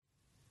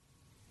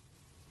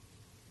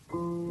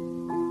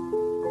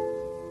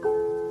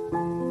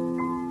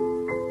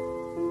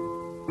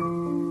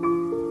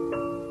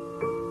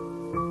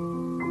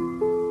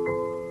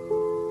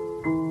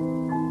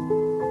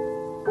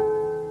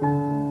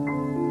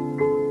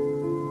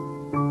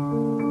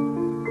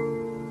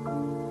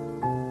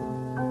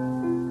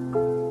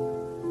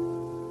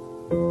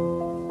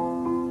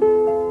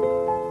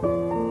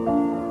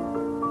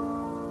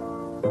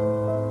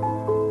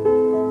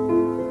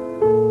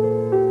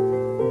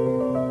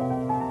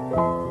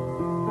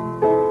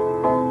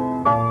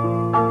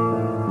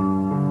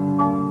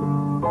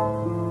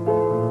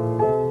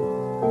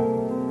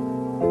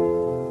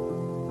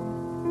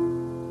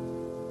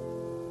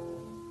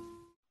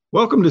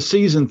Welcome to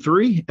Season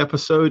 3,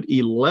 Episode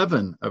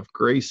 11 of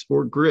Grace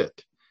or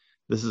Grit.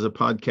 This is a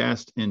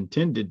podcast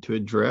intended to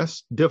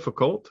address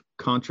difficult,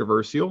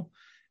 controversial,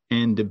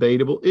 and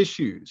debatable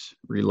issues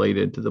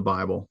related to the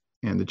Bible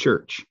and the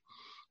church.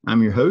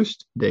 I'm your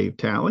host, Dave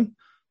Talley.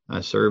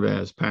 I serve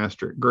as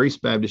pastor at Grace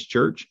Baptist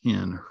Church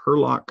in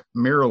Hurlock,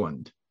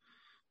 Maryland.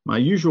 My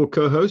usual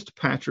co-host,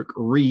 Patrick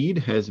Reed,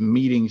 has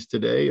meetings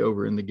today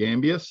over in the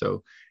Gambia,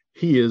 so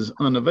he is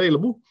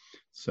unavailable.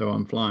 So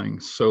I'm flying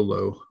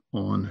solo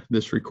on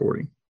this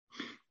recording.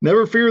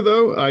 Never fear,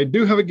 though, I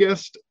do have a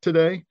guest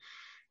today.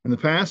 In the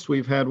past,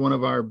 we've had one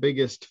of our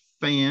biggest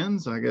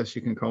fans. I guess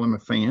you can call him a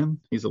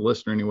fan. He's a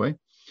listener anyway.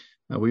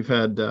 We've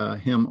had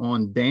him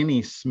on,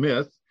 Danny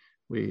Smith.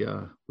 We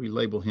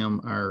label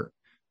him our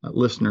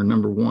listener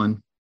number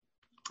one.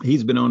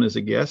 He's been on as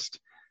a guest,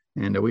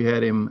 and we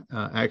had him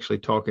actually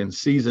talk in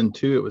Season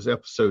 2. It was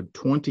episode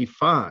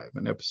 25,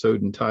 an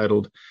episode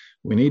entitled,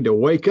 "We Need to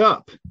Wake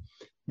Up."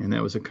 And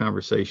that was a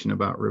conversation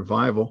about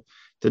revival.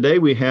 Today,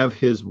 we have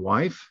his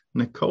wife,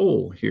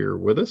 Nicole, here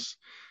with us.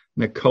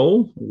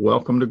 Nicole,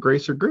 welcome to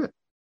Grace or Grit.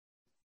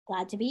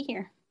 Glad to be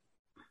here.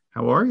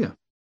 How are you?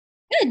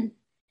 Good.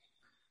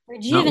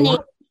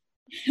 Rejuvenated.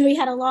 We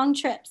had a long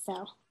trip,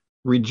 so.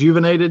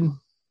 Rejuvenated?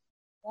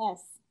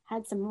 Yes.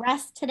 Had some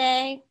rest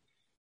today.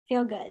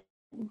 Feel good.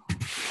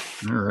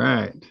 All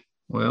right.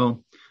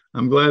 Well,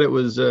 I'm glad it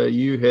was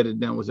you headed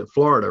down. Was it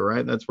Florida,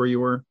 right? That's where you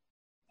were?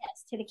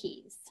 Yes, to the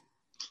Keys.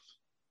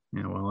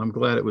 Yeah, well, I'm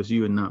glad it was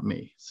you and not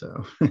me.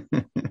 So. Oh,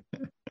 it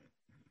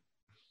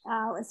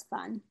was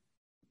fun.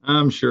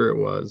 I'm sure it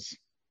was.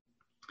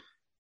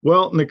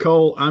 Well,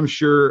 Nicole, I'm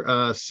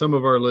sure some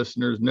of our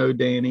listeners know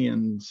Danny,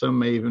 and some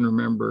may even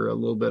remember a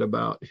little bit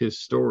about his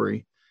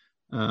story.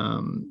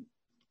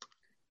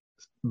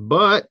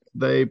 But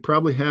they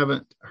probably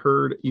haven't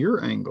heard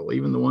your angle,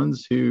 even the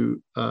ones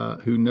who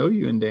know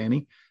you and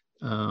Danny.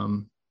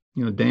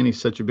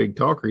 Danny's such a big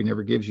talker; he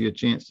never gives you a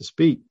chance to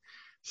speak.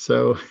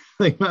 So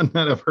they might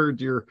not have heard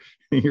your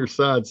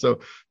side. So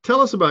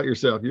tell us about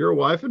yourself. You're a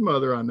wife and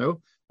mother, I know.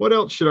 What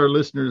else should our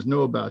listeners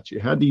know about you?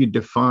 How do you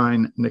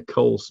define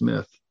Nicole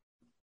Smith?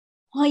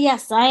 Well,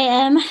 yes, I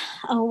am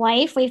a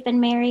wife. We've been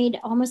married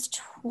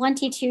almost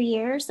 22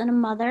 years and a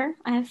mother.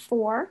 I have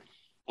 4,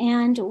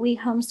 and we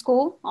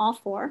homeschool all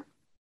 4.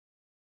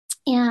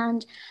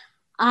 And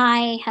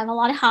I have a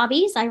lot of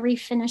hobbies. I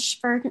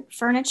refinish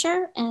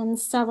furniture and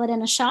sell it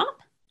in a shop.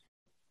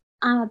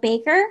 I'm a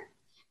baker.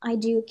 I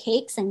do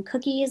cakes and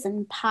cookies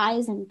and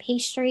pies and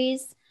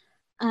pastries.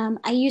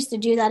 I used to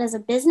do that as a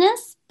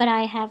business, but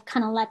I have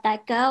kind of let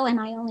that go, and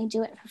I only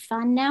do it for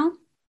fun now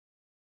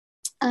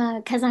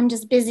because I'm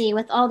just busy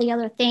with all the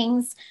other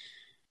things,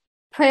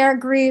 prayer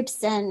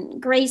groups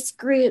and grace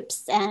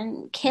groups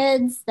and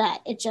kids, that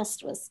it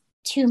just was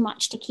too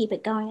much to keep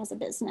it going as a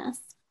business.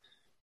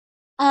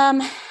 How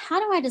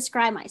do I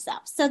describe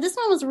myself? So this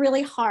one was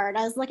really hard.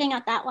 I was looking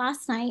at that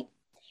last night,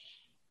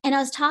 and I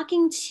was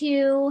talking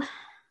to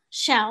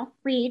Shell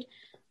Reed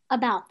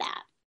about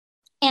that.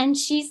 And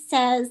she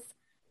says,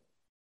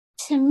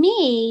 to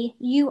me,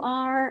 you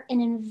are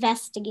an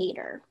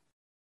investigator.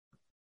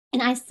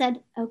 And I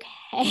said,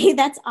 okay,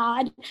 that's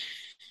odd.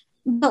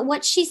 But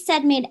what she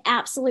said made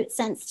absolute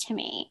sense to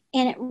me.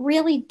 And it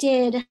really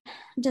did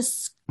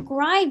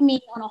describe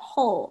me on a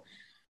whole.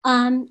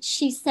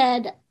 She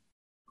said,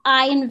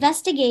 I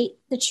investigate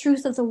the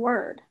truth of the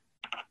word,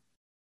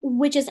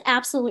 which is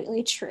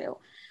absolutely true.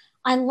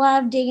 I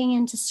love digging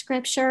into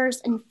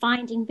scriptures and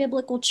finding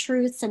biblical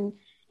truths and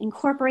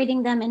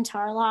incorporating them into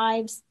our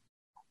lives.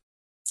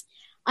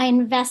 I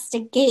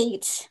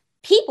investigate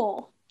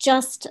people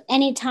just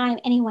anytime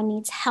anyone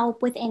needs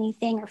help with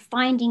anything or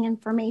finding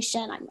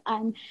information.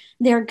 I'm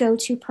their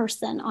go-to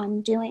person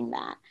on doing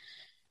that.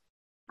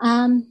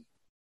 I'm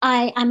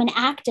an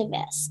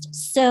activist.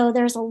 So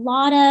there's a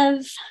lot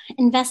of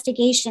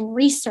investigation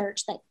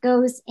research that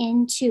goes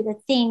into the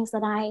things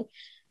that I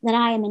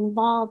am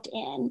involved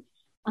in.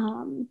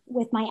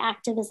 With my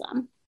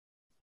activism.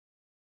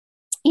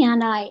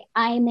 And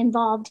I'm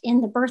involved in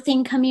the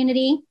birthing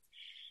community,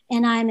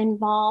 and I'm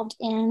involved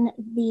in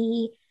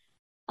the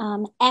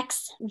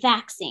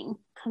ex-vaxxing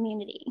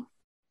community.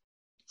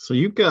 So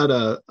you've got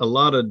a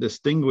lot of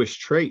distinguished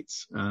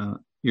traits.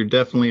 You're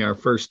definitely our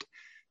first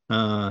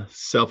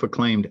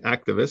self-acclaimed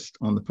activist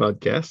on the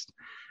podcast.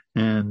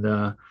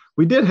 And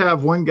we did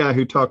have one guy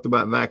who talked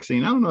about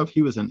vaccine. I don't know if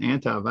he was an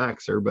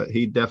anti-vaxxer, but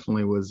he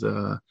definitely was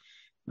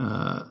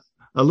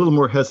a little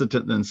more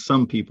hesitant than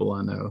some people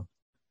I know.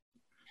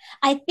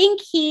 I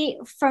think he,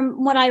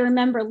 from what I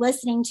remember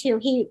listening to,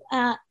 he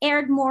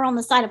aired more on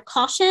the side of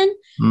caution,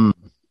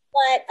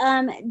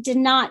 but did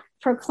not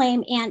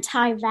proclaim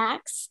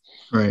anti-vax.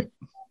 Right.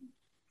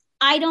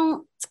 I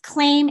don't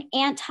claim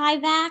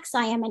anti-vax.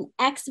 I am an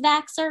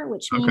ex-vaxxer,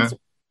 which means I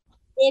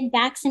did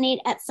vaccinate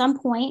at some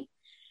point.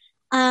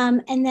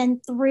 And then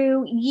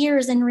through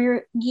years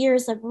and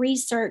years of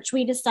research,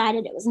 we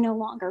decided it was no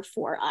longer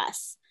for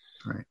us.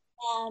 Right.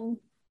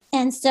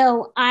 And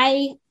so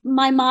my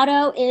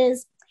motto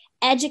is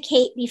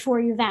educate before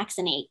you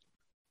vaccinate.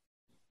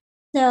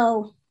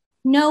 So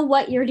know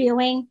what you're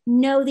doing,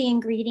 know the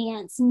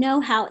ingredients,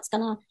 know how it's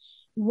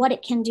what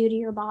it can do to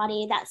your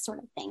body, that sort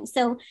of thing.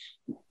 So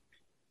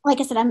like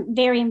I said, I'm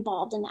very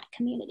involved in that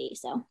community.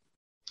 So,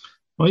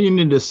 well, you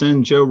need to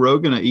send Joe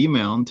Rogan an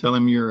email and tell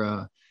him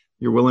you're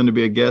willing to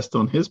be a guest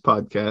on his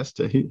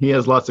podcast. He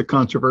has lots of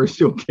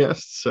controversial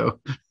guests. So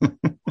that's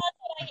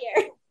what I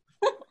hear.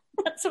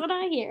 That's what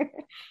I hear.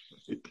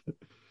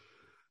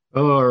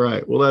 All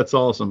right. Well, that's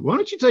awesome. Why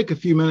don't you take a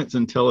few minutes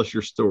and tell us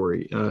your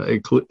story,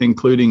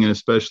 including and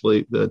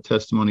especially the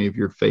testimony of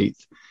your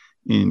faith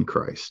in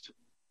Christ?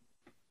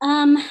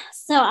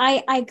 So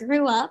I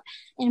grew up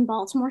in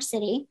Baltimore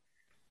City.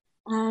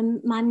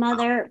 My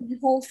mother, the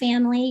whole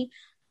family,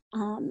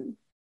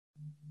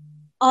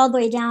 all the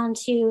way down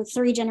to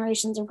 3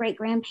 generations of great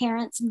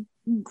grandparents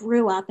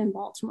grew up in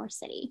Baltimore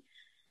City.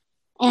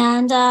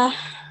 And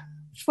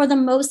for the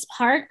most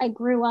part, I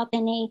grew up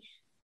in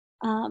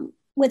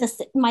with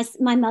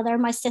my mother,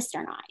 my sister,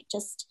 and I,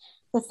 just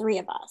the 3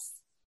 of us.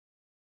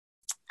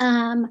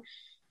 I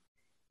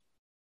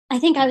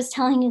think I was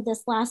telling you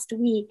this last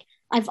week.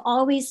 I've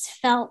always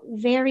felt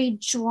very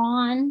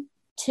drawn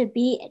to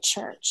be at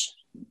church.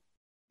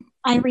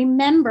 I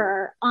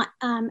remember,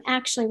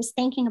 actually was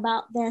thinking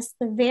about this,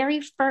 the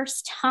very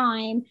first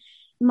time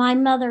my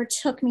mother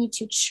took me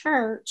to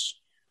church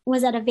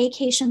was at a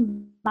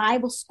vacation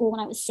Bible school when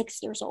I was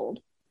 6 years old.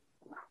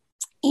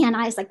 And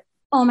I was like,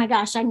 oh my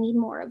gosh, I need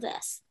more of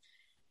this.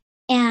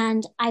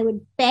 And I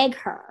would beg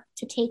her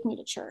to take me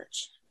to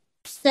church.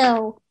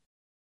 So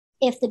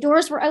if the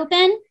doors were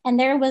open and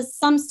there was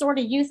some sort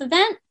of youth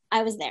event,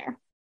 I was there.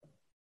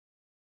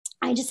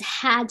 I just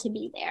had to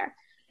be there.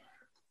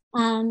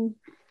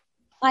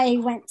 I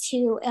went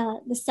to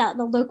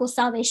the local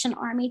Salvation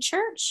Army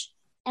church,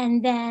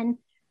 and then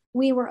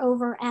we were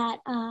over at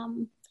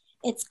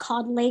it's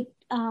called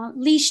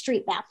Lee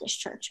Street Baptist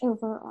Church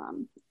over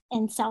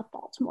in South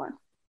Baltimore,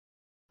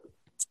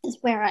 is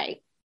where I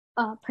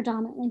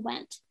predominantly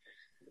went.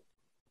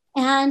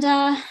 And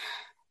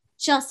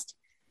just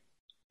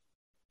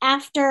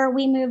after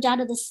we moved out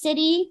of the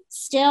city,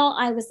 still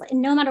I was like,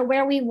 no matter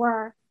where we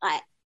were,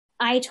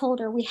 I told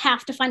her, we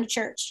have to find a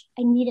church.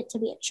 I need it to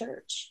be at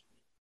church.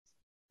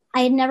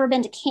 I had never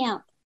been to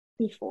camp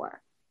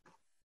before.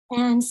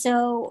 And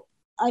so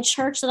a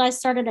church that I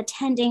started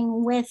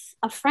attending with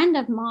a friend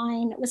of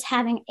mine was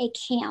having a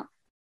camp.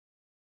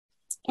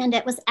 And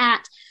it was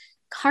at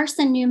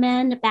Carson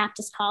Newman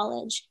Baptist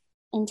College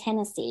in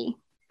Tennessee.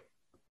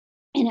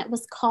 And it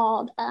was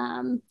called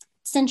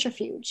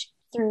Centrifuge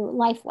through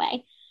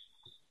Lifeway.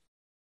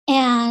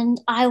 And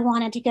I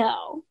wanted to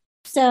go.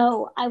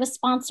 So I was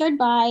sponsored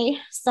by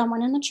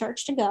someone in the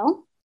church to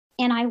go.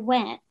 And I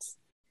went.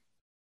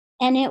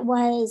 And it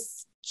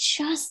was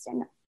just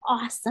an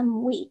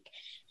awesome week.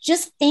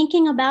 Just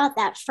thinking about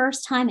that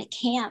first time at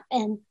camp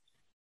and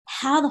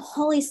how the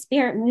Holy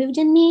Spirit moved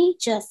in me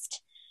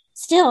just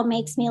still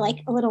makes me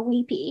like a little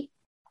weepy.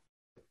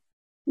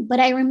 But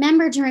I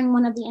remember during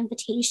one of the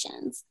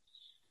invitations,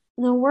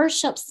 the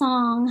worship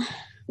song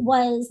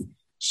was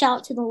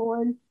Shout to the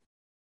Lord.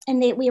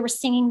 And we were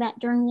singing that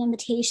during the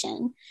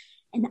invitation.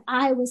 And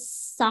I was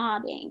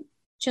sobbing,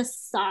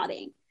 just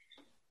sobbing.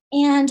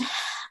 And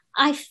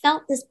I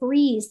felt this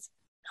breeze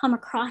come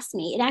across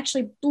me. It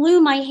actually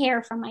blew my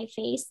hair from my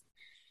face.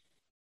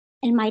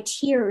 And my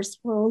tears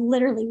were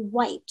literally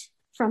wiped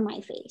from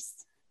my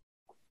face.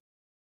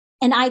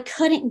 And I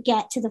couldn't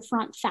get to the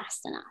front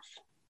fast enough.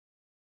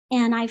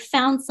 And I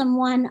found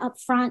someone up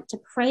front to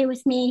pray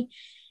with me.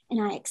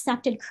 And I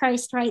accepted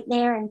Christ right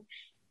there. And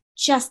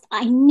just,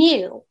 I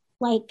knew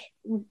like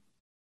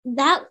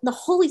that the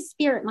Holy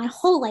Spirit, my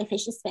whole life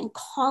has just been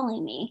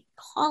calling me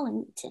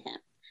to him.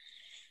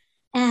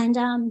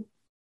 And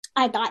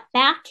I got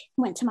back,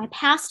 went to my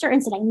pastor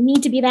and said, I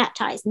need to be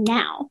baptized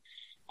now.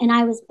 And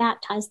I was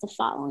baptized the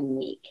following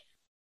week.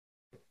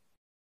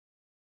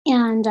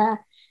 And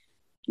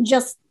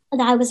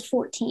I was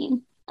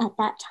 14 at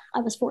that time. I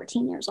was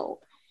 14 years old.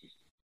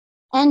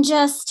 And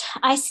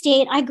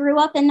I grew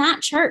up in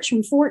that church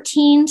from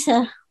 14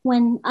 to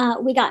when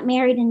we got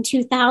married in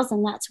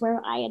 2000. That's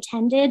where I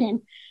attended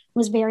and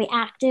was very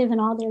active in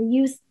all their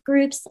youth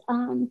groups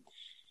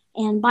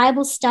and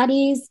Bible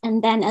studies.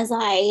 And then as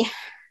I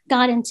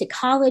got into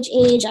college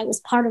age, I was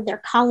part of their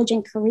college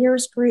and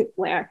careers group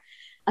where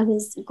I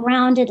was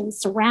grounded and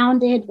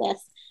surrounded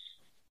with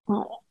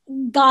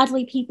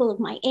godly people of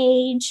my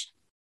age.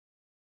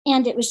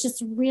 And it was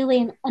just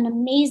really an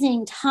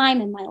amazing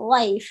time in my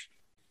life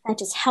that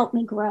just helped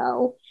me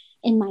grow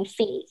in my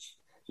faith.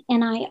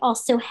 And I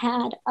also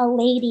had a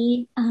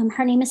lady,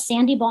 her name is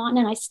Sandy Bond,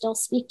 and I still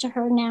speak to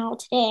her now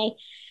today,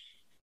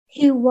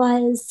 who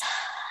was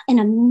an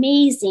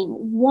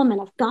amazing woman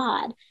of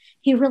God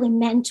who really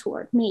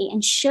mentored me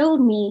and showed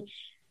me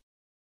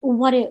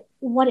what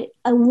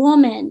a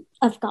woman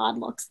of God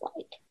looks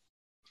like.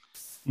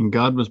 And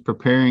God was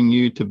preparing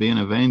you to be an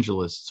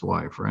evangelist's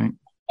wife, right?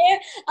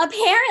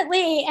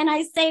 Apparently. And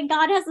I say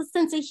God has a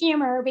sense of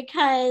humor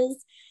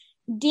because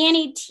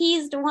Danny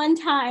teased one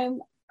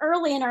time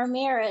early in our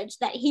marriage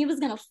that he was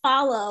going to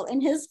follow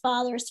in his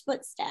father's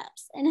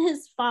footsteps, and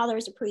his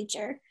father's a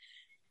preacher.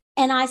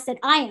 And I said,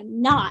 I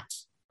am not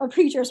a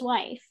preacher's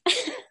wife.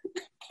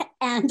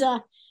 And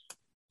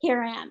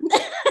here I am.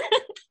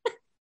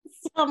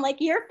 So I'm like,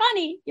 you're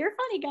funny,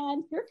 God,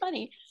 you're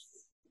funny.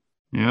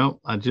 Yeah,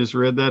 I just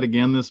read that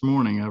again this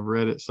morning. I've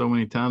read it so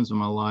many times in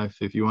my life.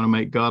 If you want to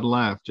make God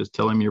laugh, just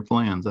tell him your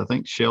plans. I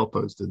think Shell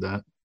posted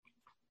that.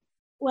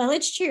 Well,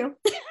 it's true.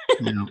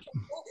 Yeah.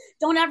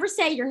 Don't ever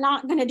say you're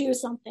not going to do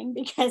something,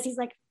 because he's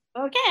like,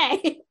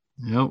 okay.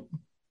 Yep.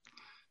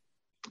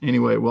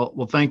 Anyway,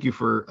 well, thank you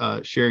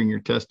for sharing your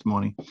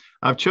testimony.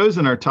 I've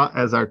chosen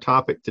as our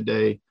topic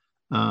today,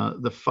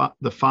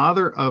 the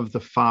father of the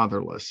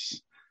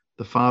fatherless,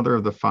 the father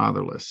of the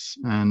fatherless.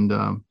 And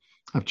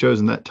I've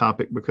chosen that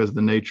topic because of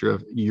the nature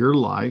of your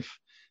life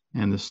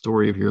and the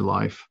story of your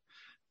life.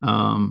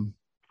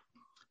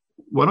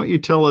 Why don't you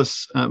tell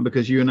us,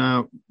 because you and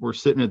I were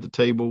sitting at the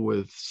table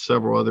with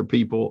several other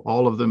people,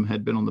 all of them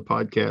had been on the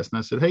podcast. And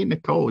I said, hey,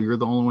 Nicole, you're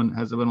the only one that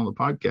hasn't been on the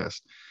podcast.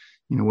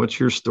 What's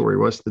your story?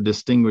 What's the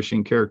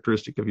distinguishing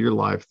characteristic of your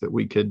life that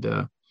we could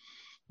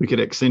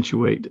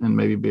accentuate and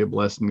maybe be a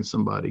blessing to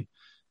somebody?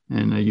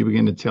 And you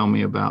begin to tell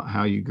me about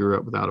how you grew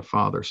up without a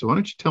father. So why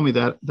don't you tell me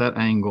that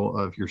angle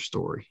of your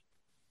story?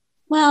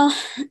 Well,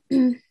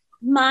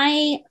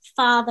 my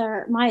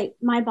father,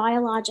 my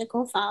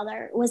biological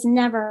father, was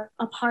never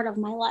a part of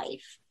my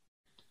life.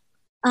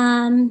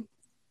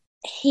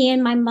 He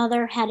and my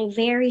mother had a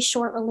very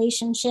short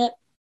relationship.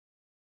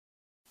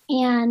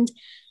 And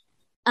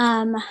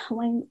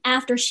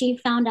after she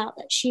found out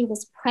that she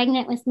was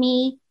pregnant with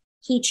me,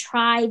 he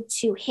tried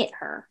to hit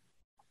her.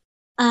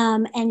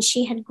 And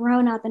she had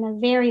grown up in a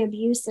very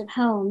abusive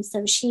home,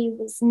 so she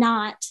was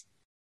not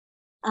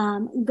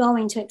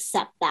going to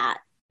accept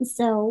that.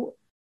 So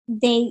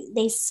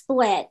they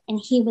split,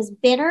 and he was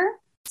bitter,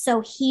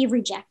 so he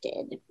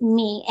rejected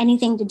me,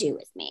 anything to do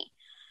with me.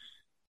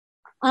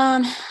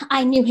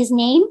 I knew his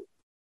name.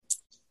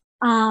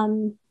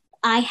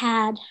 I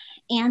had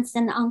aunts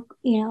and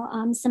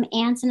some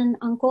aunts and an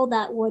uncle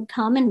that would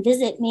come and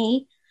visit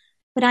me,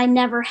 but I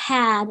never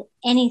had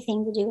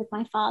anything to do with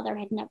my father. I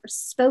had never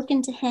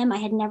spoken to him. I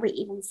had never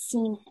even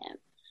seen him.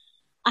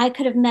 I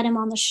could have met him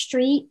on the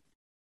street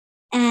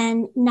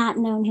and not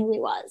known who he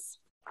was.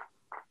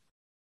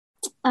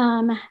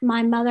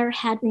 My mother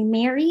had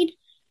remarried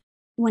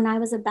when I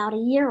was about a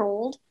year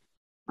old.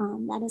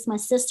 That is my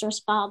sister's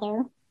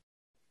father.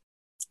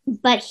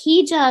 But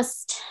he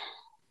just,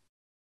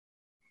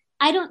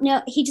 I don't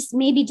know, he just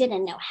maybe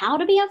didn't know how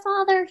to be a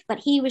father, but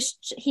he was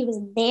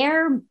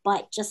there,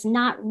 but just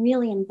not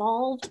really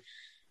involved.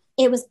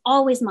 It was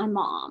always my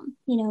mom.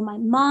 My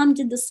mom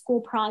did the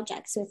school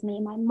projects with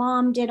me. My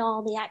mom did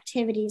all the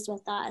activities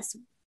with us.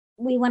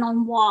 We went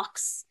on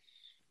walks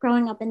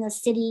growing up in the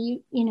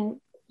city,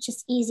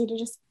 just easy to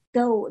just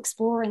go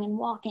exploring and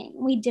walking.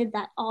 We did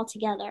that all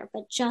together,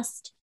 but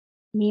just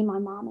me, my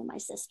mom, and my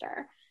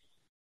sister.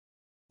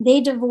 They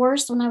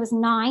divorced when I was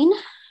 9.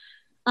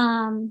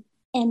 And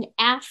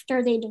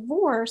after they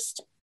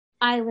divorced,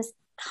 I was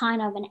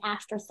kind of an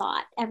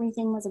afterthought.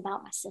 Everything was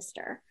about my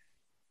sister.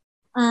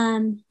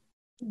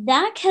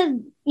 That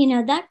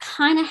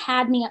kind of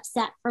had me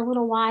upset for a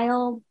little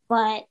while,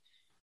 but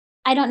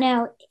I don't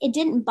know. It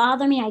didn't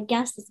bother me, I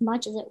guess, as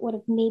much as it would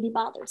have maybe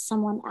bothered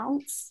someone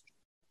else.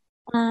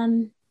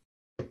 And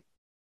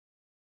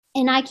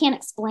I can't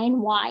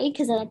explain why,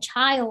 because as a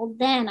child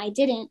then I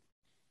didn't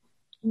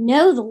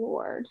know the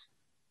Lord.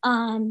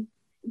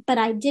 But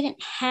I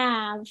didn't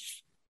have,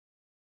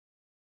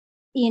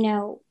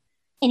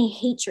 any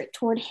hatred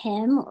toward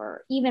him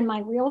or even my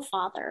real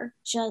father.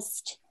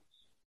 Just,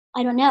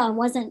 I don't know. I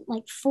wasn't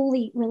like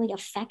fully really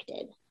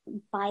affected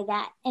by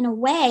that. In a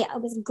way, I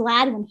was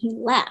glad when he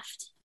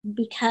left,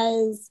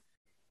 because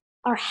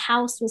our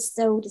house was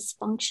so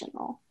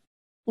dysfunctional.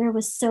 There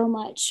was so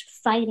much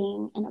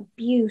fighting and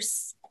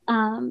abuse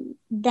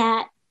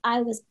that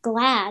I was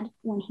glad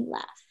when he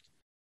left.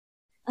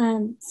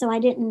 So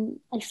I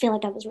feel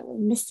like I was really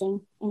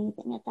missing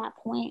anything at that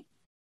point.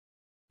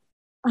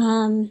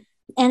 And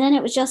then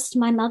it was just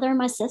my mother and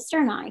my sister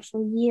and I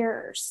for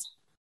years.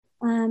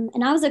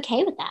 And I was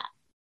okay with that.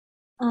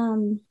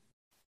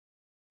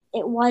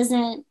 It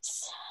wasn't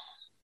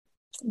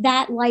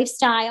that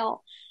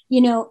lifestyle,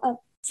 of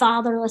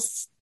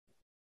fatherless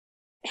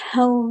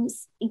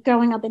homes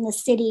growing up in the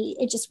city.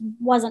 It just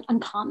wasn't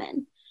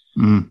uncommon.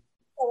 Mm.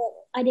 So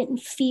I didn't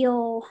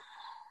feel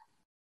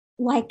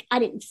like I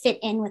didn't fit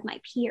in with my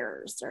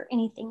peers or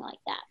anything like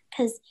that,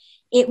 because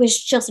it was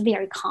just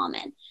very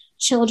common.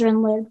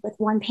 Children lived with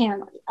one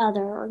parent or the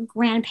other, or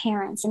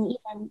grandparents, and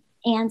even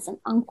aunts and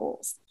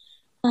uncles.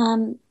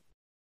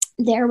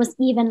 There was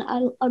even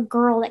a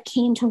girl that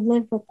came to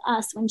live with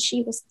us when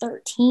she was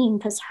 13,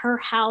 because her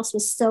house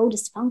was so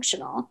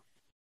dysfunctional.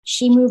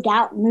 She moved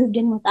out and moved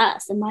in with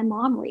us, and my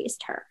mom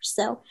raised her.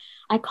 So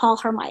I call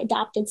her my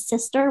adopted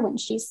sister when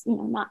she's,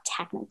 not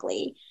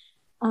technically,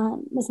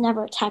 was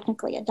never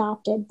technically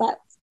adopted, but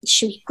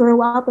she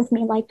grew up with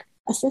me like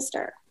a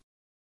sister.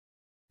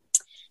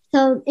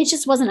 So it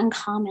just wasn't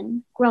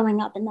uncommon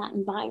growing up in that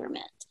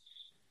environment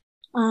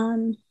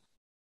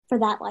for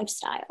that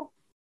lifestyle.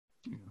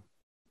 Yeah.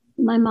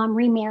 My mom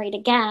remarried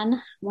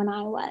again when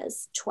I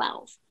was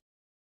 12,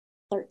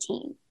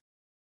 13.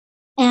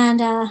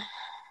 And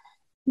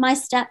my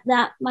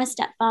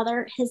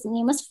stepfather, his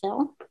name was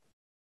Phil.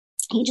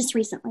 He just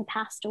recently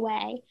passed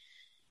away.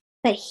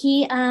 But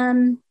he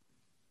was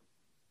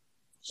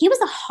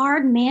a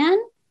hard man,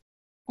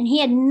 and he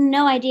had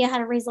no idea how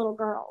to raise little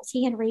girls.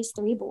 He had raised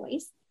 3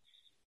 boys.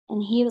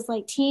 And he was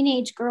like,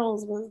 teenage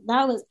girls,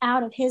 that was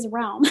out of his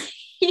realm.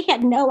 He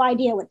had no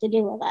idea what to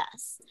do with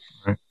us.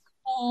 Right.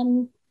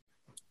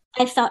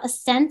 I felt a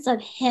sense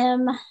of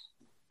him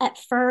at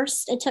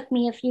first. It took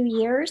me a few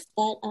years,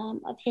 but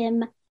of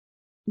him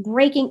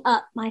breaking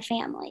up my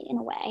family in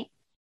a way,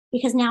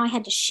 because now I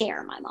had to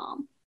share my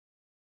mom.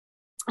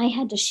 I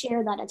had to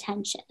share that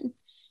attention.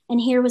 And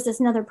here was this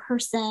another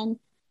person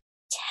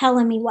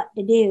telling me what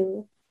to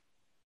do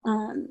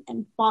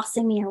and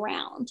bossing me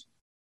around.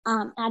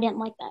 I didn't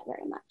like that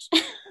very much.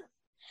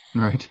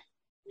 Right.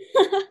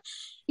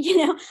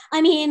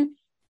 I mean,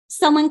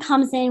 someone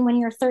comes in when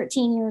you're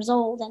 13 years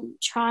old and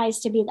tries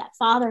to be that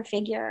father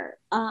figure,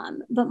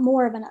 but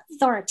more of an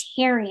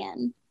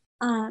authoritarian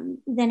than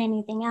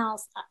anything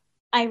else.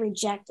 I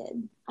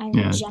rejected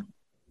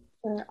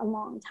for a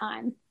long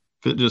time.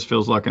 It just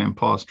feels like an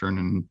imposter and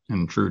an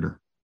intruder.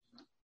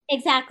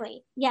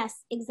 Exactly.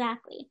 Yes,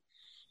 exactly.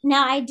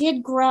 Now, I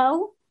did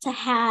grow to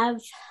have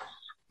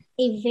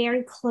a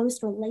very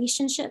close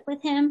relationship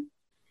with him.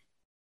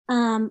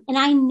 And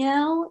I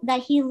know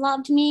that he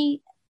loved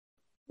me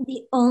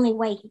the only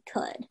way he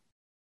could.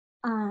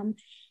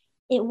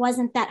 It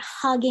wasn't that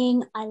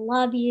hugging, I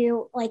love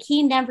you. Like,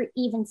 he never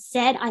even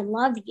said, I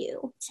love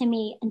you to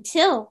me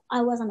until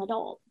I was an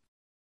adult,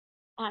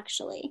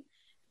 actually.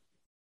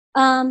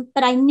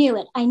 But I knew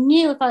it. I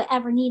knew if I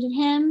ever needed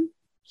him,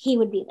 he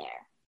would be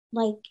there,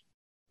 like,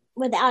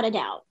 without a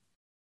doubt.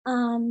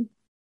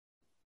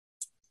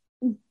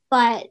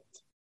 But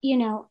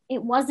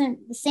it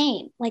wasn't the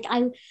same. Like,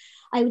 I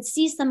would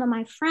see some of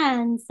my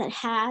friends that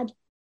had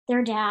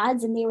their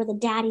dads and they were the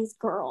daddy's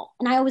girl.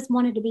 And I always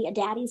wanted to be a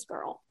daddy's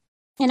girl.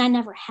 And I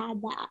never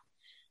had that.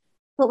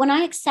 But when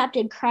I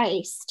accepted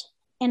Christ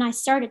and I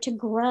started to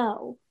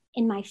grow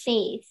in my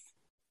faith,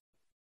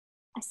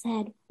 I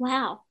said,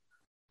 wow,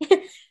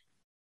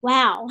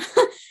 wow.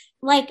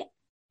 Like,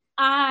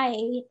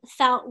 I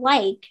felt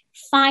like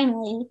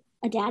finally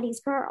a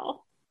daddy's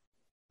girl.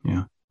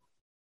 Yeah.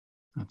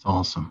 That's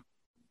awesome.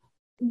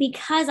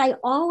 Because I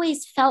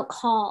always felt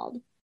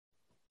called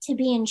to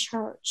be in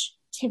church,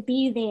 to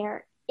be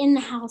there in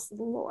the house of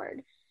the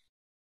Lord,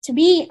 to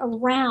be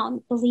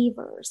around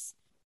believers.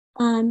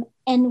 And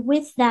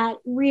with that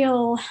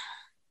real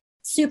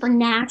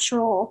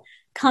supernatural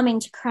coming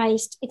to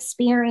Christ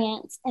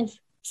experience of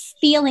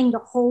feeling the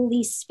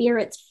Holy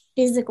Spirit's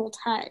physical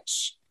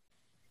touch,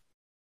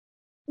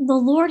 the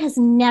Lord has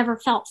never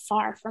felt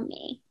far from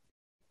me.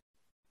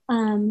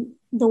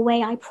 The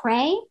way I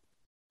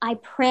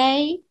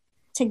pray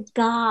to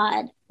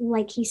God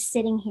like he's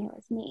sitting here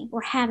with me.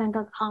 We're having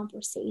a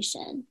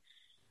conversation.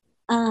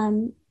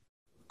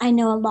 I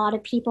know a lot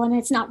of people, and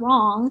it's not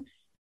wrong,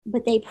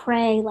 but they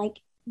pray like,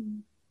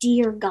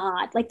 dear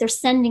God, like they're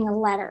sending a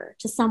letter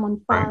to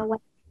someone far away.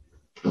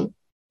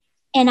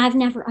 And I've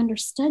never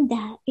understood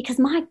that, because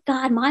my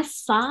God, my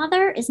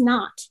Father is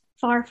not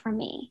far from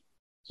me.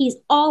 He's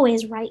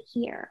always right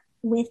here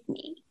with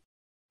me.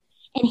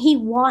 And he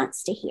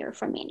wants to hear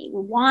from me. And he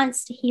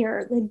wants to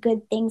hear the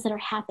good things that are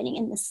happening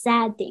and the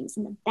sad things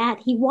and the bad.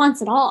 He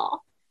wants it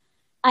all.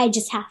 I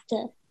just have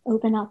to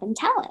open up and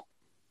tell it.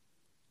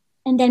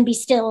 And then be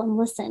still and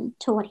listen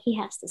to what he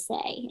has to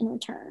say in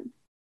return.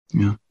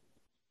 Yeah.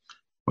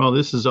 Well,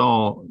 this is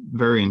all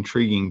very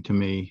intriguing to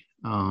me.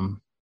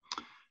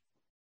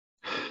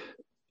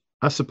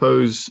 I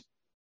suppose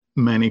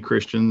many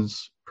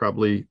Christians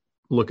probably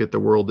look at the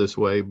world this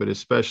way, but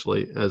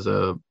especially as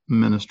a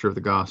minister of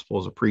the gospel,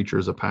 as a preacher,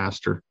 as a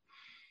pastor.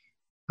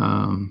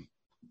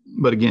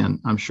 But again,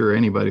 I'm sure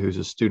anybody who's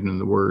a student of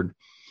the word,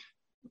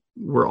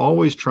 we're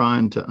always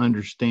trying to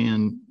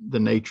understand the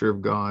nature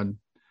of God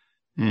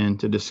and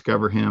to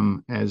discover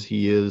him as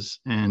he is,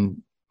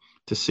 and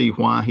to see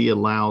why he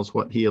allows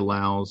what he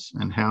allows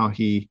and how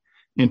he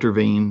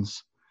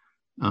intervenes.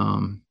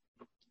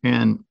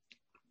 And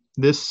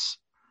this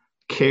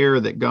care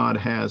that God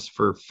has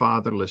for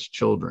fatherless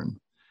children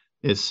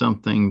is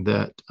something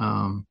that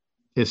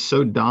is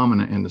so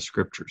dominant in the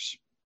scriptures.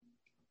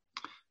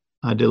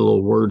 I did a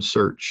little word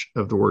search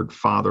of the word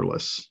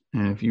fatherless.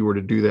 And if you were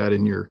to do that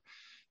in your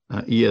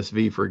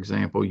ESV, for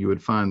example, you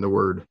would find the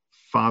word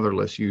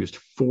fatherless used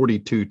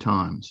 42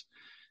 times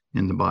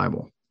in the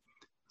Bible.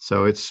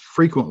 So it's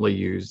frequently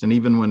used. And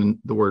even when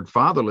the word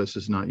fatherless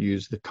is not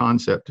used, the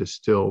concept is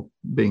still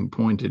being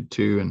pointed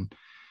to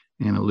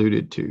and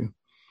alluded to.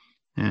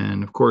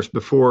 And of course,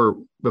 before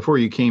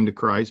you came to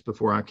Christ,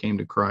 before I came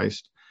to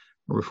Christ,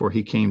 or before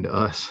he came to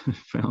us,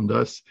 found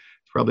us,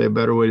 it's probably a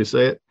better way to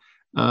say it.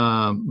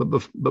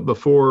 But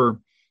before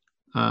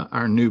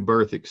our new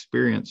birth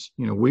experience,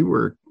 we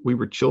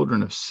were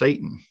children of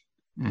Satan,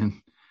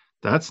 and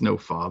that's no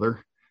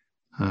father.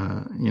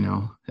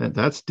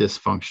 That's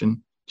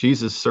dysfunction.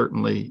 Jesus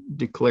certainly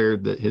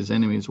declared that his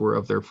enemies were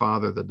of their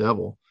father, the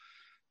devil.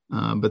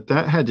 But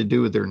that had to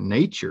do with their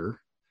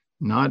nature,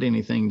 not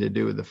anything to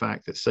do with the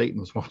fact that Satan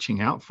was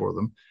watching out for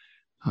them.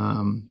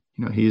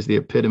 He is the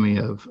epitome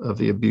of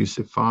the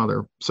abusive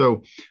father.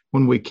 So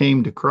when we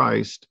came to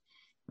Christ,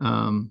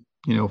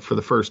 for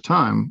the first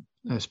time,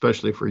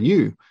 especially for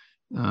you,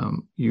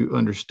 you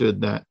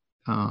understood that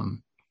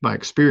by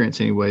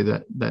experience anyway,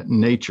 that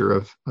nature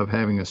of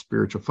having a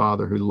spiritual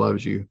father who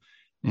loves you,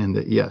 and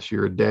that, yes,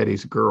 you're a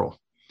daddy's girl,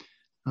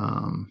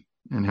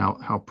 and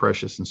how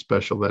precious and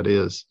special that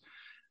is.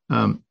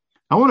 I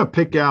want to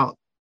pick out,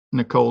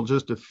 Nicole,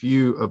 just a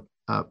few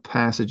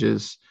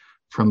passages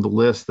from the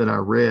list that I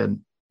read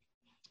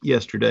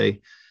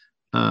yesterday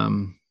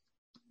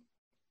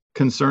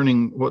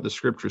concerning what the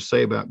scriptures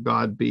say about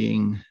God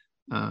being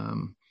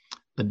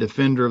a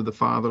defender of the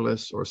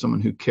fatherless, or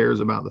someone who cares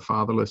about the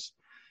fatherless.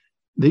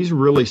 These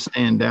really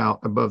stand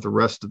out above the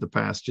rest of the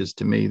passages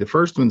to me. The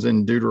first one's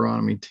in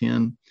Deuteronomy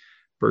 10,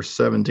 verse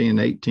 17 and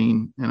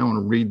 18, and I want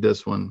to read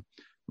this one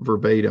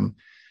verbatim. It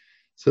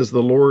says,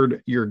 "The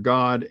Lord your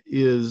God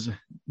is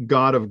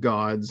God of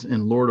gods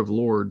and Lord of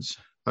lords,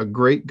 a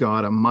great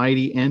God, a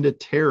mighty and a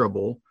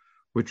terrible,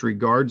 which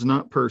regards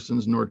not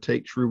persons nor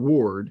takes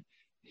reward.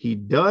 He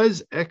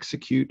does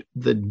execute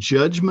the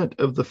judgment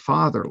of the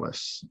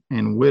fatherless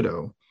and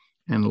widow,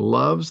 and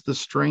loves the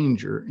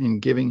stranger in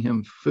giving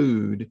him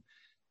food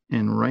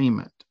and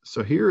raiment."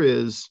 So here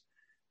is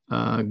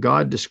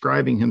God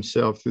describing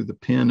himself through the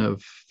pen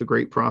of the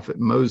great prophet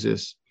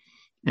Moses,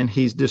 and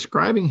he's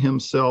describing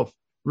himself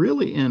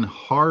really in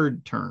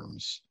hard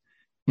terms,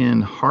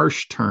 in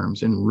harsh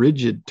terms, in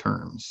rigid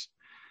terms.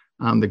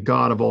 I'm the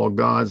God of all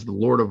gods, the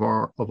Lord of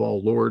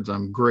all lords.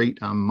 I'm great,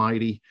 I'm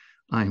mighty,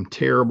 I'm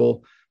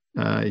terrible.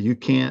 You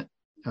can't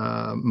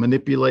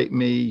manipulate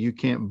me, you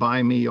can't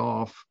buy me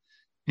off,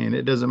 and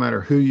it doesn't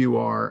matter who you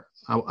are.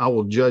 I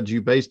will judge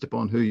you based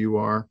upon who you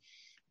are.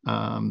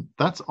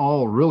 That's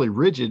all really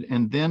rigid.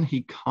 And then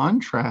he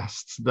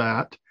contrasts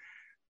that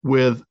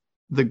with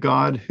the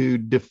God who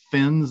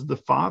defends the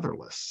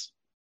fatherless.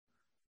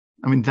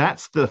 I mean,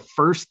 that's the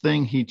first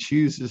thing he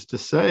chooses to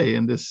say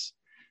in this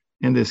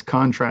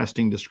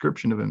contrasting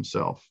description of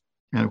himself.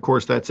 And of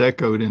course, that's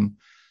echoed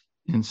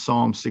in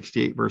Psalm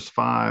 68, verse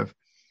 5,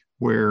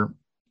 where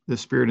the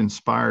Spirit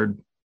inspired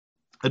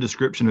a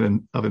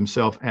description of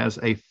himself as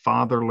a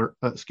father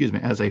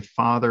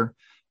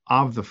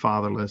of the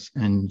fatherless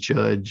and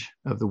judge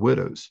of the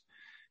widows.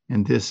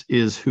 And this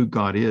is who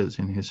God is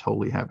in his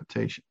holy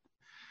habitation.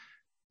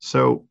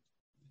 So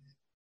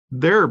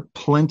there are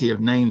plenty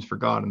of names for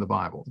God in the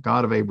Bible: the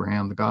God of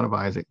Abraham, the God of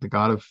Isaac, the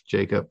God of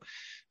Jacob.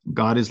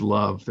 God is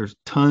love. There's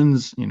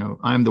tons,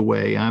 I'm the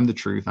way, I'm the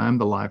truth, I'm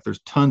the life.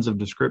 There's tons of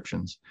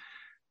descriptions.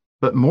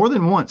 But more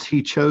than once,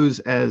 he chose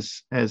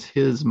as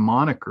his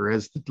moniker,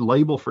 as the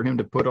label for him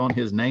to put on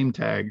his name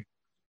tag,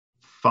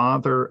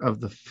 Father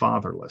of the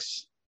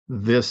fatherless.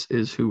 This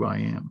is who I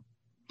am.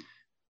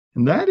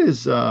 And that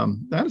is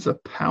a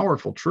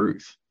powerful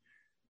truth,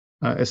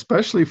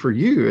 especially for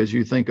you as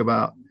you think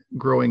about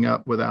growing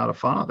up without a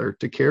father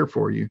to care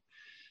for you.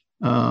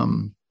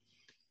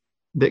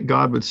 That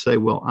God would say,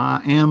 well,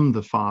 I am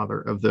the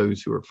father of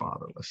those who are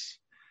fatherless.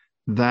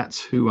 That's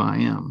who I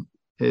am,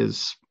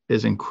 is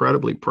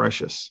incredibly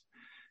precious.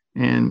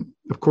 And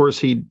of course,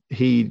 he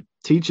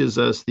teaches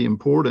us the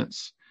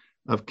importance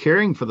of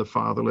caring for the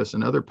fatherless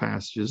in other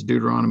passages.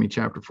 Deuteronomy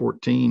chapter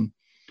 14,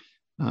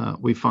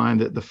 we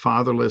find that the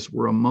fatherless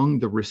were among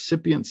the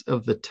recipients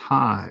of the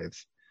tithe.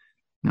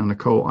 Now,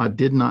 Nicole, I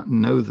did not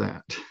know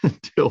that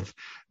until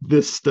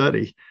this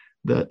study,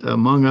 that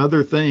among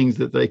other things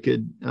that they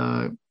could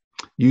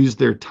use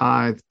their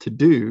tithe to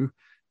do,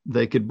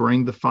 they could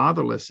bring the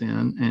fatherless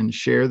in and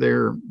share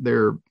their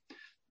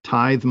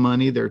tithe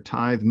money, their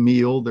tithe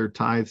meal, their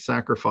tithe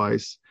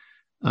sacrifice,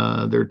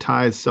 their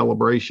tithe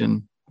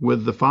celebration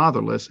with the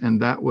fatherless.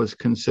 And that was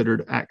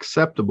considered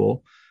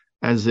acceptable,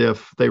 as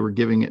if they were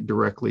giving it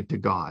directly to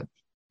God.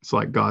 It's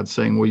like God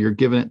saying, well, you're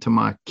giving it to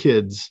my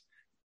kids,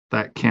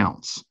 that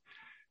counts.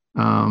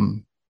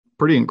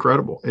 Pretty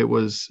incredible. It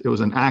was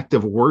an act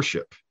of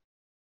worship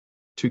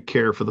to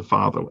care for the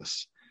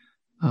fatherless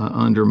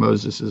under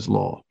Moses's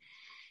law.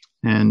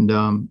 And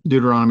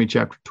Deuteronomy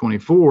chapter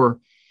 24,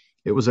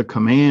 it was a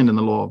command in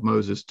the law of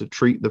Moses to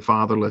treat the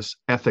fatherless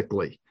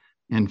ethically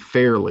and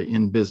fairly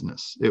in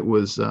business. It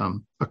was a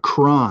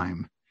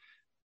crime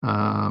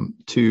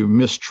to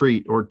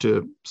mistreat or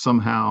to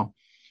somehow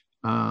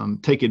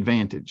take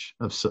advantage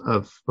of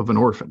an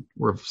orphan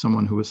or of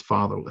someone who was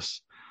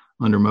fatherless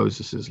under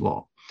Moses's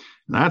law.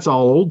 And that's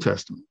all Old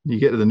Testament. You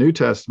get to the New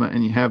Testament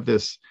and you have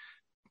this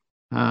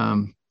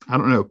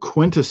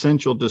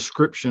quintessential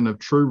description of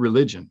true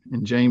religion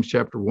in James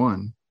chapter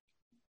 1.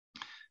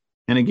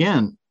 And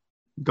again,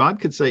 God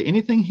could say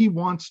anything he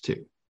wants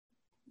to.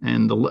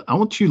 And I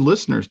want you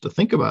listeners to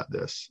think about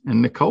this.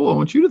 And Nicole, I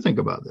want you to think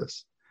about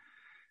this.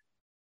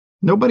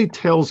 Nobody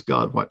tells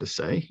God what to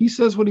say. He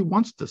says what he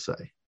wants to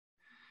say.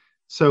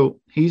 So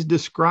he's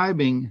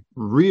describing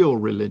real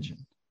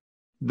religion,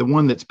 the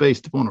one that's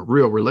based upon a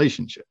real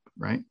relationship,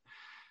 right?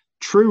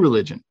 True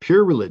religion,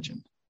 pure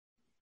religion.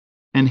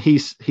 And he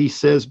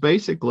says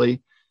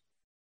basically,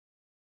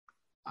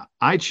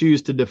 I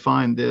choose to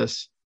define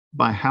this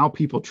by how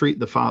people treat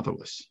the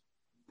fatherless.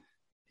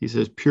 He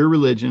says pure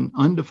religion,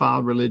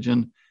 undefiled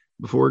religion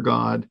before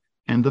God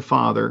and the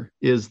Father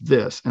is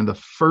this. And the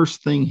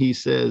first thing he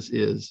says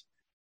is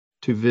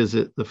to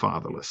visit the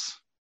fatherless,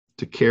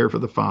 to care for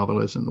the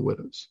fatherless and the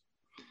widows.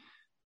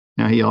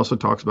 Now, he also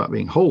talks about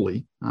being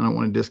holy. I don't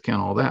want to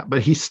discount all that,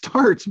 but he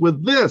starts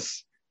with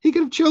this. He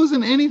could have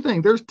chosen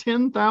anything. There's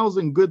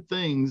 10,000 good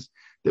things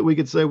that we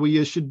could say, well,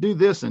 you should do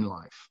this in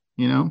life.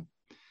 You know,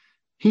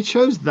 he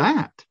chose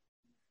that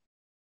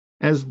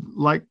as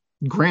like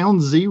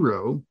ground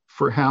zero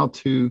for how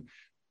to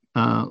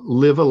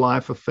live a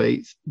life of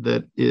faith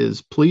that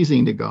is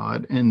pleasing to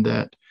God and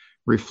that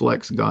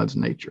reflects God's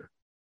nature,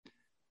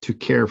 to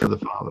care for the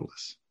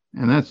fatherless.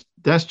 And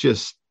that's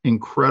just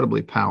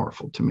incredibly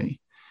powerful to me.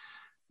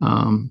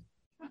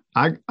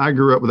 I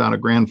grew up without a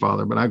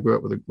grandfather, but I grew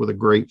up with a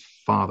great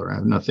father. I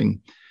have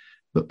nothing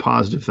but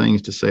positive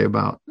things to say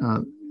about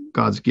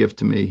God's gift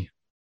to me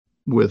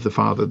with the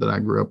father that I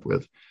grew up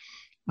with.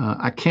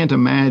 I can't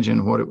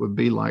imagine what it would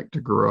be like to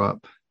grow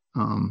up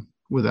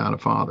without a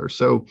father.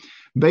 So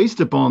based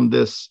upon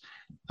this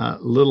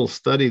little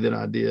study that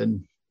I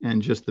did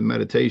and just the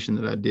meditation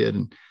that I did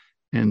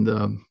and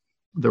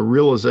the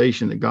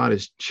realization that God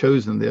has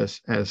chosen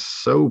this as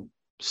so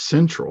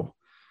central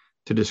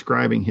to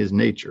describing his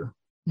nature,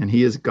 and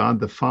he is God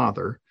the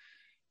Father.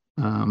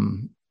 I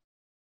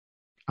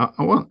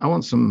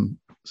want some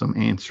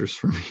answers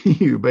from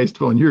you based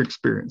upon your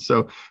experience.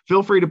 So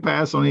feel free to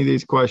pass on any of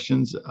these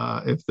questions.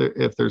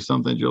 If there's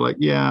something you're like,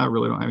 yeah, I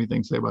really don't have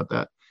anything to say about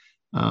that,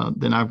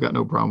 then I've got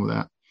no problem with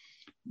that.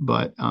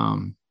 But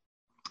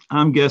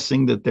I'm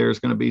guessing that there's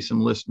going to be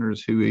some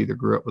listeners who either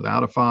grew up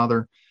without a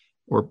father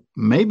or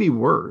maybe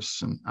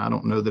worse. And I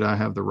don't know that I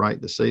have the right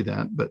to say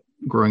that, but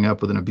growing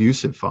up with an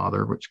abusive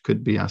father, which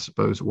could be, I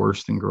suppose,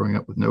 worse than growing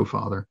up with no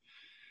father.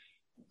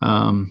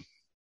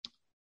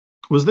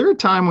 Was there a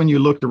time when you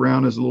looked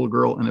around as a little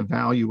girl and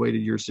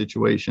evaluated your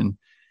situation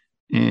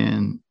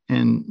and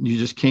you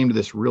just came to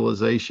this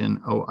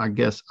realization, oh, I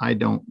guess I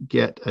don't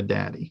get a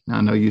daddy? Now,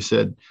 I know you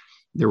said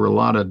there were a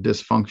lot of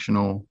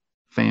dysfunctional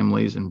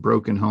families and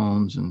broken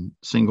homes and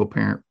single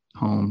parent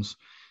homes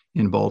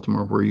in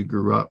Baltimore where you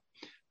grew up.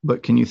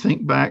 But can you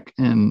think back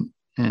and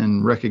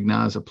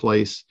recognize a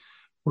place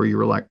where you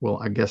were like, well,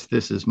 I guess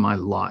this is my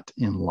lot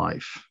in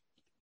life?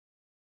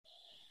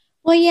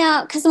 Well,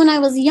 yeah, because when I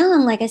was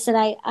young, like I said,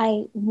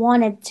 I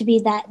wanted to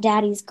be that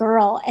daddy's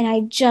girl, and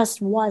I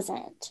just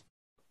wasn't.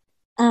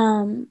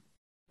 Um,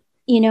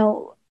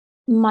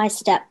 my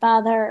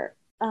stepfather,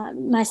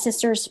 my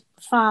sister's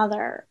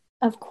father,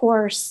 of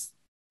course,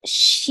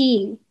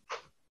 she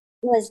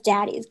was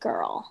daddy's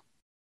girl,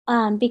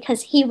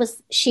 because she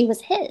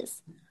was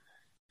his,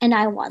 and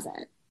I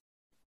wasn't.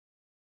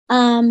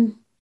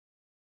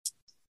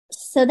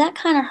 So that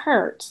kind of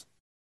hurt.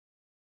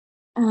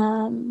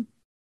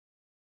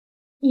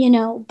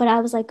 But I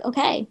was like,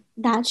 okay,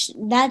 that's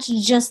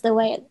just the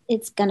way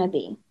it's gonna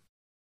be.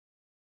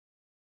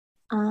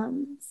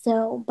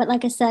 But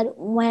like I said,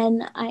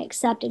 when I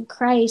accepted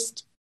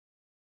Christ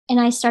and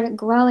I started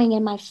growing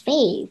in my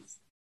faith,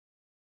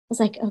 I was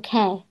like,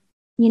 okay,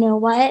 you know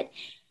what?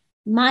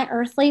 My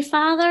earthly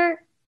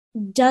father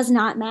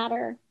doesn't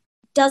matter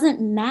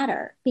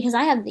because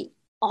I have the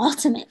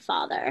ultimate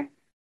father.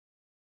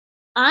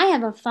 I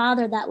have a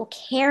father that will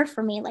care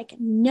for me like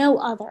no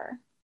other.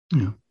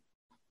 Yeah.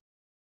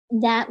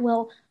 That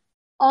will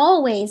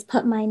always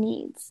put my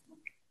needs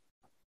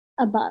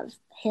above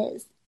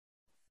his,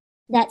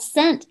 that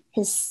sent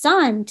his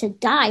son to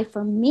die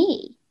for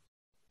me.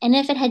 And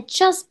if it had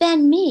just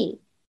been me,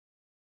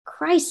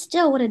 Christ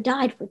still would have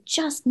died for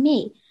just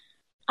me.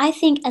 I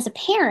think as a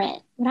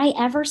parent, would I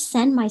ever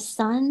send my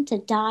son to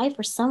die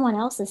for someone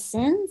else's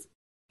sins?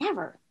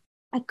 Never.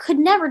 I could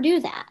never do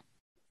that.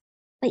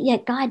 But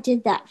yet God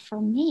did that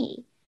for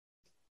me.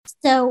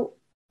 So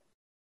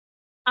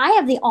I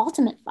have the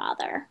ultimate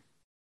father.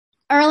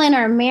 Early in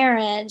our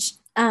marriage,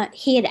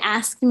 he had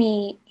asked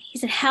me, he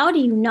said, how do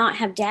you not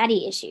have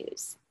daddy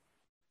issues?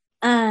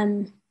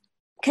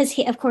 Because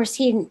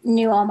he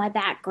knew all my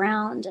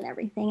background and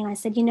everything. And I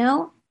said,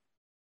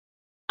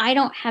 I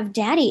don't have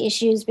daddy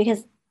issues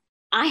because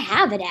I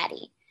have a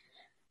daddy.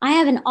 I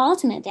have an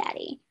ultimate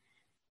daddy.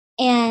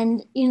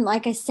 And,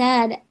 like I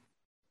said,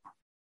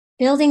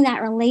 building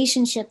that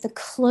relationship, the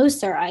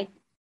closer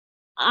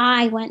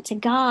I went to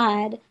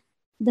God,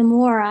 the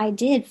more I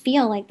did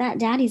feel like that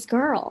daddy's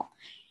girl.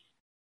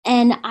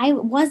 And I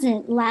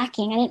wasn't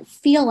lacking. I didn't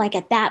feel like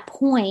at that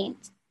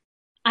point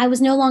I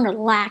was no longer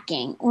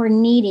lacking or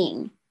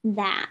needing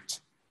that.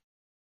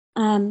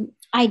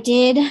 I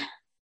did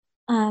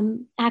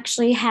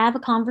actually have a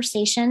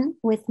conversation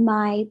with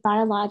my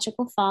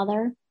biological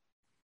father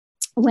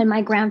when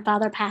my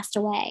grandfather passed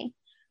away.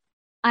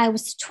 I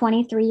was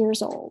 23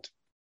 years old.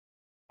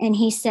 And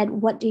he said,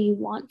 "What do you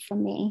want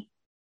from me?"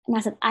 And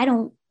I said, "I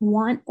don't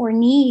want or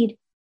need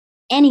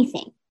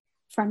anything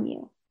from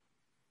you.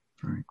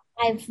 Right.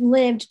 I've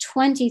lived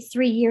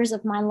 23 years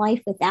of my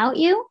life without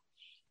you,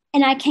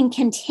 and I can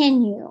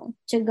continue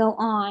to go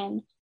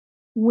on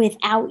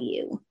without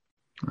you.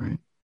 Right.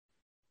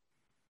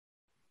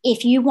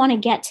 If you want to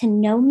get to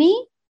know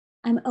me,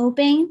 I'm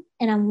open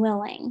and I'm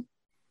willing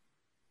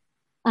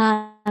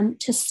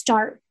to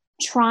start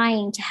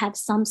trying to have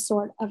some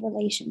sort of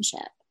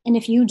relationship. And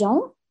if you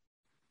don't,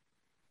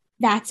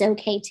 that's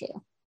okay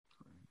too."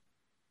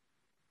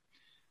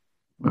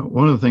 Well,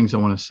 one of the things I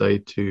want to say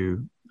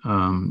to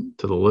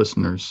the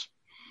listeners,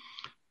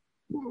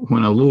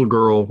 when a little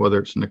girl, whether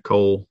it's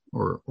Nicole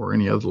or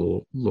any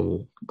other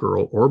little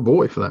girl or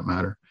boy for that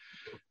matter,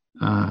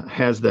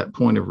 has that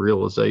point of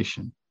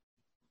realization,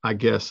 I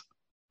guess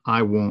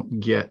I won't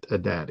get a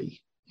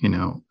daddy,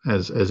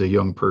 as a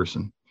young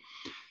person.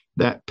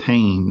 That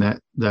pain,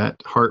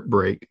 that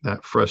heartbreak,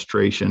 that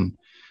frustration,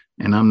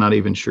 and I'm not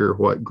even sure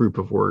what group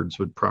of words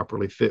would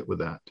properly fit with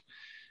that,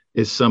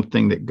 is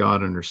something that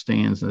God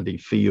understands and that he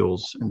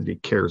feels and that he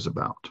cares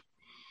about.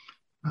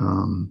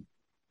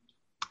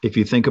 If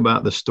you think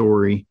about the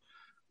story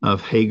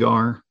of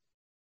Hagar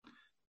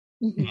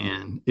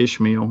and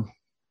Ishmael,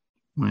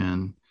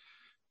 when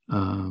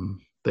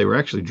they were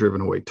actually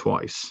driven away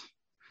twice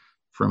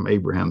from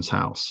Abraham's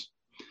house.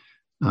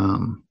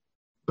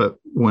 But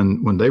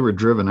when they were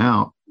driven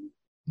out,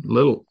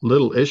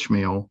 little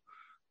Ishmael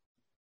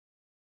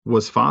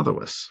was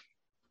fatherless,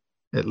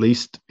 at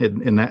least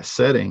in that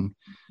setting,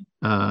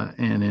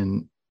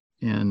 and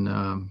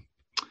in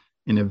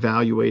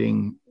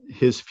evaluating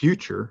his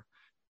future,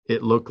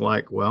 it looked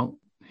like, well,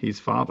 he's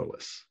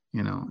fatherless,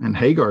 and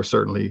Hagar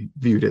certainly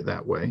viewed it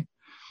that way.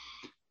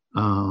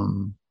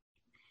 And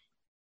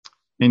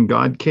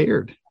God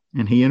cared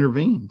and he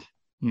intervened,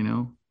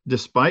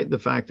 despite the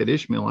fact that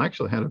Ishmael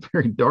actually had a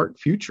very dark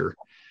future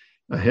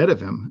ahead of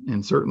him.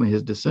 And certainly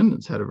his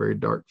descendants had a very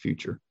dark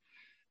future.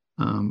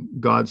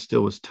 God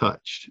still was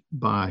touched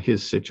by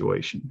his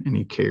situation and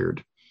he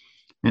cared.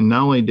 And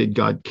not only did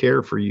God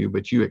care for you,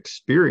 but you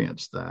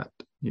experienced that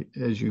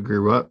as you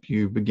grew up.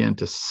 You began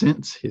to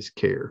sense his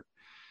care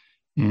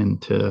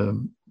and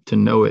to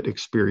know it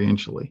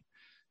experientially.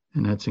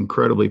 And that's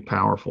incredibly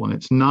powerful. And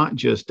it's not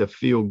just a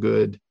feel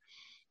good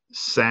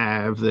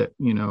salve that,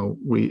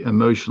 we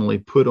emotionally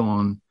put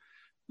on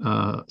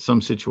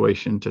some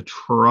situation to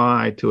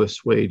try to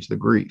assuage the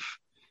grief.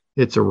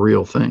 It's a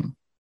real thing.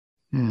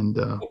 And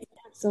it's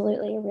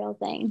absolutely a real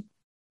thing.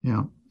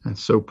 Yeah,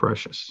 that's so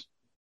precious.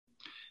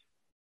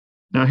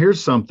 Now,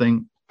 here's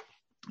something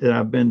that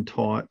I've been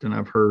taught and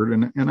I've heard,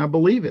 and I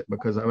believe it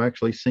because I've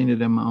actually seen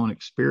it in my own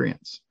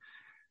experience.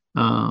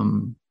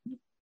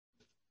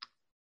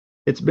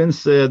 It's been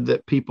said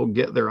that people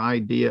get their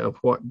idea of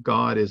what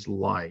God is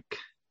like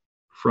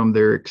from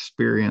their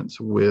experience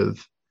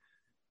with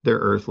their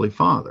earthly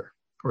father,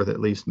 or that at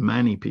least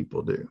many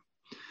people do.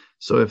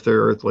 So if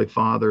their earthly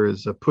father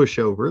is a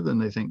pushover, then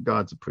they think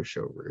God's a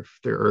pushover. If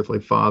their earthly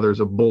father is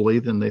a bully,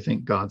 then they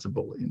think God's a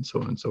bully, and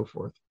so on and so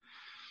forth.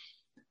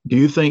 Do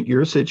you think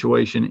your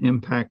situation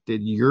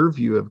impacted your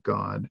view of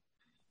God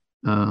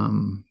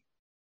and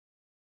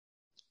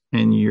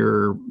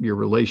your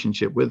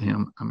relationship with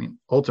him? I mean,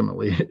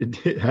 ultimately,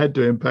 it had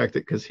to impact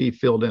it because he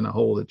filled in a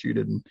hole that you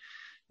didn't,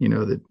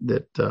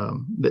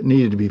 that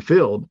needed to be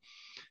filled.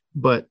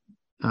 But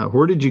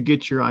where did you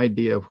get your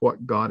idea of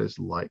what God is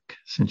like,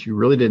 since you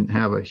really didn't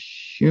have a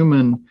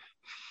human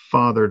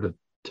father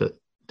to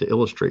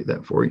illustrate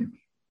that for you?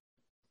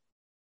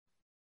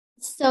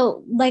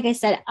 So, like I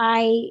said,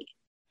 I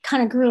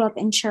kind of grew up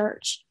in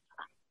church.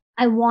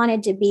 I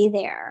wanted to be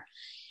there.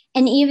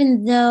 And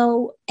even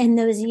though in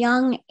those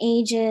young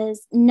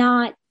ages,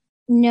 not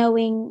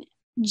knowing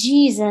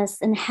Jesus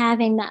and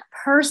having that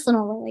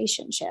personal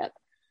relationship,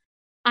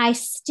 I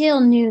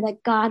still knew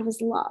that God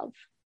was love.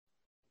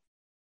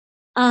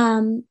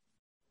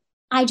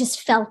 I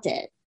just felt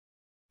it.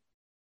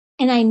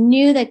 And I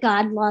knew that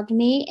God loved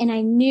me, and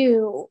I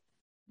knew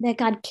that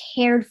God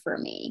cared for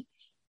me,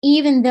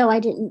 even though I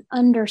didn't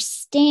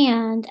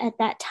understand at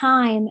that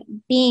time,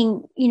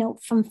 being,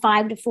 from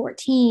 5 to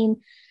 14,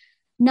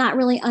 not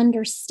really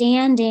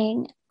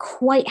understanding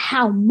quite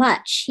how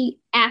much he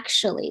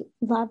actually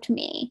loved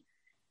me.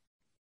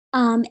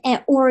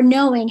 Or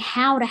knowing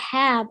how to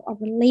have a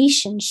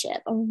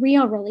relationship, a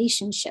real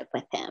relationship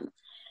with him.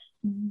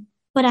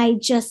 But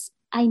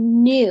I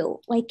knew,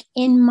 like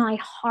in my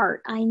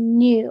heart, I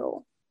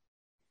knew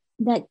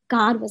that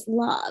God was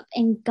love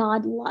and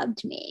God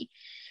loved me.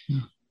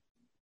 Yeah.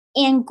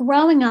 And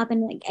growing up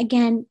and, like,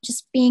 again,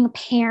 just being a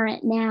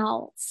parent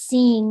now,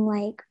 seeing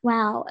like,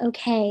 wow,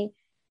 okay,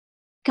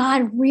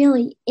 God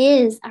really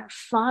is our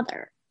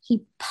Father.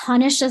 He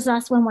punishes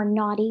us when we're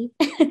naughty.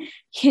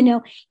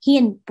 He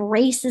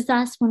embraces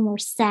us when we're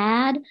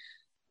sad.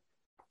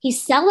 He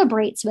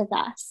celebrates with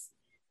us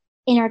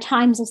in our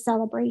times of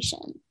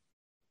celebration.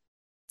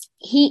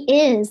 He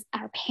is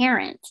our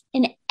parent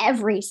in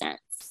every sense,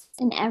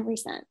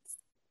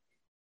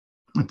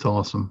 That's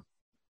awesome.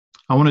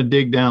 I want to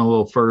dig down a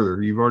little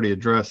further. You've already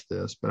addressed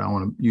this, but I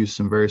want to use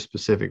some very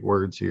specific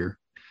words here.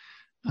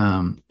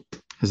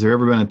 Has there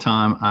ever been a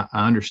time,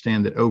 I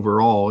understand that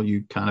overall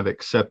you kind of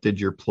accepted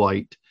your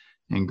plight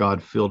and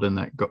God filled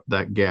in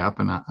that gap,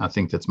 and I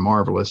think that's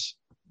marvelous,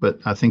 but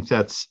I think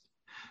that's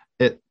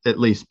at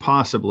least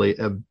possibly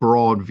a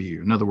broad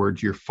view. In other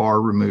words, you're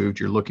far removed,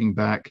 you're looking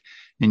back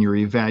and you're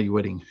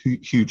evaluating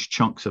huge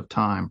chunks of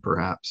time,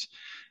 perhaps,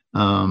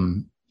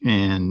 and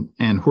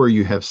where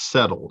you have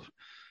settled.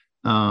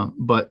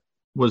 But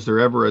was there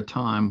ever a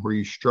time where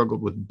you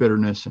struggled with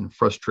bitterness and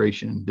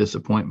frustration and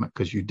disappointment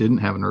because you didn't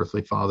have an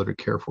earthly father to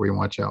care for you and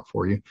watch out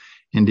for you?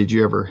 And did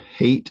you ever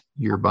hate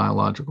your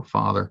biological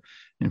father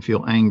and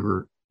feel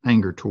anger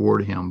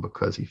toward him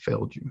because he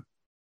failed you,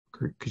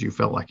 because you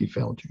felt like he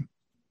failed you?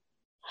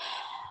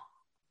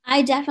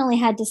 I definitely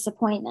had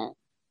disappointment,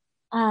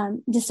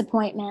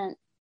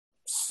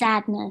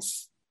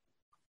 sadness,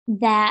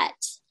 that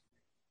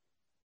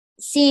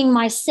seeing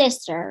my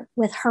sister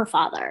with her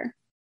father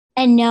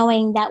and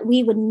knowing that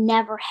we would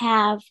never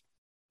have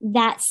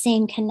that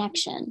same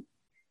connection.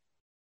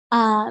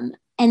 And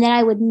that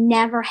I would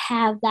never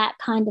have that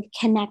kind of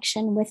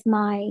connection with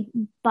my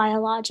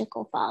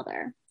biological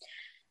father.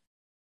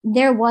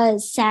 There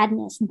was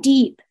sadness,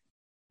 deep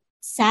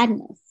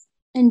sadness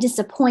and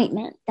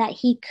disappointment that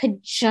he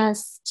could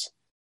just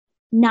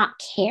not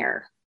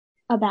care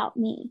about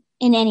me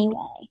in any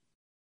way.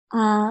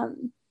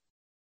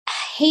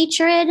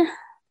 Hatred,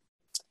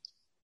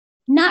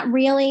 not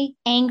really.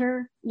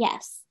 Anger,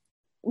 yes,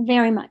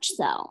 very much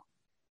so.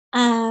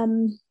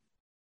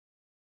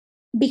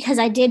 Because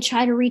I did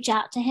try to reach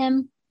out to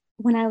him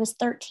when I was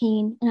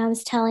 13, and I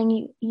was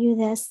telling you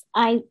this.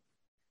 I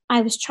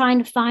was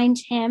trying to find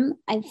him.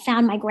 I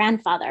found my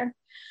grandfather,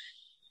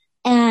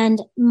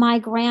 and my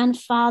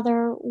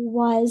grandfather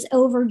was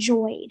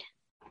overjoyed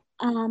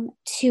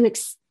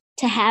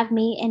to have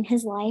me in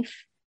his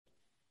life.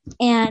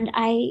 And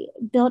I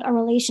built a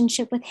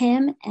relationship with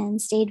him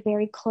and stayed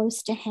very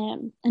close to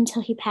him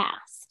until he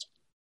passed.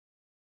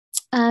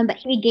 But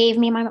he gave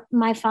me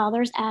my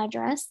father's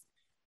address.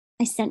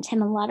 I sent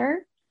him a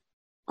letter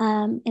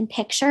and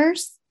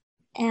pictures,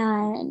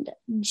 and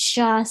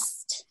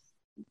just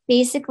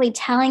basically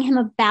telling him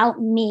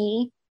about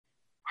me,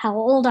 how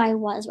old I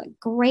was, what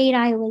grade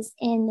I was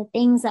in, the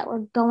things that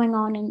were going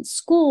on in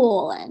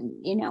school, and,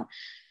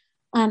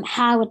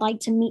 how I would like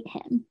to meet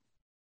him.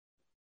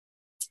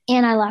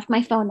 And I left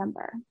my phone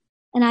number,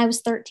 and I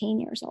was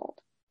 13 years old.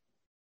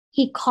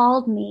 He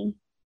called me.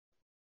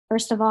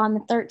 First of all, I'm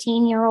a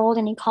 13-year-old,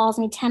 and he calls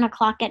me 10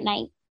 o'clock at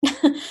night.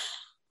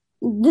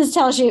 This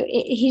tells you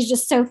he's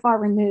just so far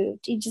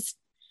removed.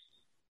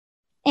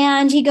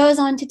 And he goes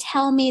on to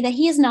tell me that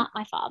he is not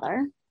my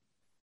father,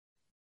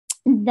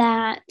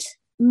 that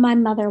my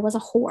mother was a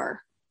whore,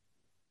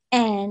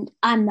 and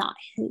I'm not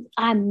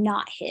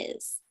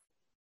his.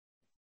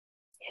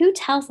 Who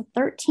tells a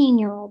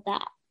 13-year-old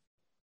that?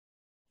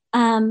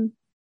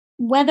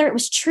 Whether it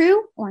was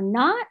true or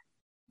not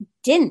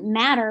didn't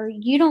matter.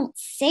 You don't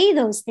say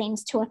those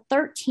things to a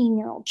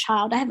 13-year-old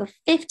child. I have a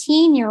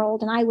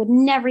 15-year-old, and I would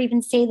never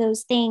even say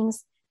those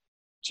things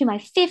to my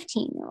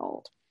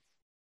 15-year-old.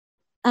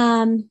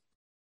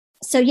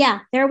 So yeah,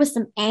 there was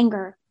some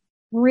anger,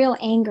 real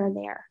anger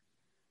there.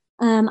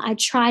 I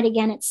tried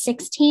again at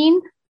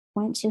 16,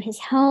 went to his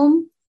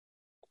home,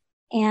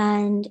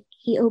 and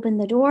he opened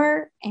the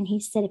door and he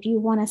said, "If you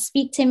want to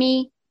speak to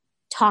me,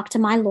 talk to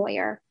my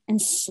lawyer,"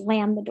 and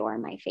slammed the door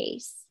in my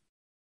face.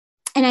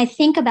 And I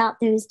think about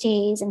those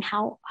days and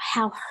how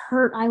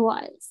hurt I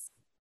was.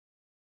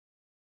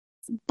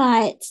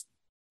 But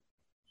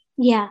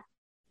yeah,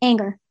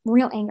 anger,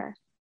 real anger,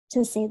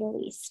 to say the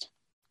least.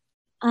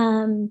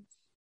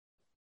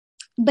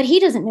 But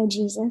he doesn't know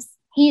Jesus.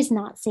 He's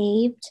not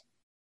saved.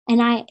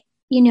 And I,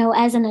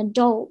 as an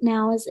adult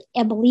now, as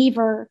a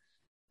believer,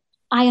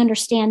 I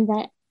understand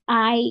that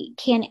I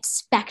can't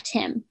expect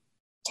him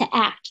to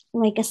act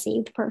like a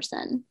saved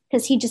person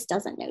because he just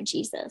doesn't know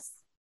Jesus.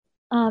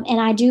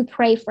 And I do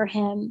pray for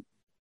him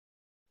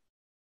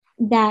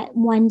that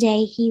one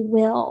day he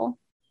will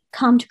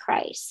come to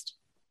Christ.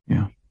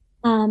 Yeah.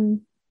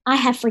 I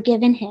have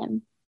forgiven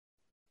him.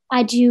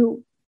 I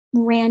do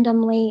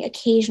randomly,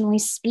 occasionally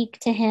speak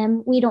to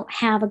him. We don't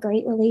have a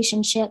great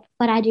relationship,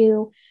 but I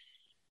do.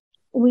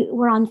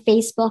 We're on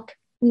Facebook.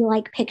 We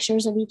like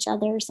pictures of each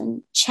other's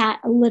and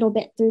chat a little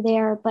bit through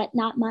there, but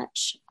not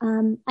much.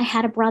 I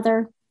had a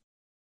brother.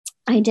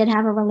 I did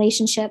have a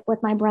relationship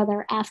with my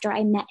brother after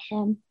I met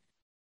him.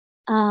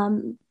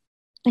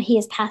 But he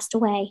has passed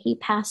away. He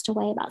passed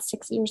away about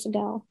 6 years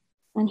ago,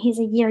 and he's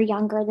a year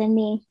younger than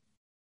me.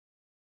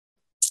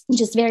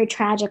 Just very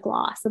tragic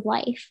loss of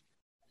life.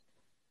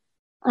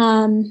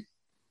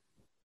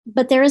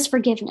 But there is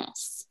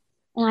forgiveness,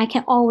 and I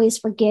can always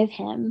forgive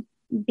him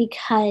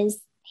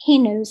because he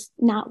knows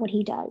not what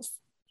he does.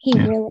 He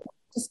really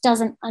just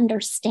doesn't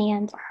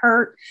understand the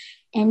hurt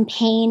and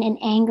pain and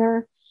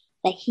anger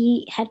that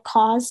he had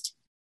caused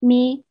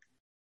me.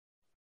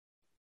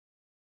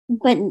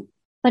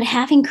 But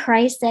having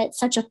Christ at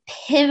such a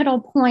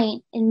pivotal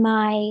point in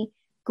my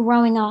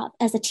growing up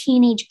as a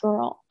teenage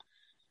girl,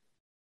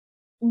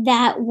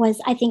 that was,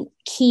 I think,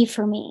 key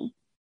for me,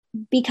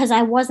 because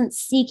I wasn't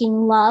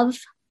seeking love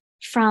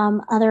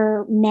from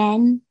other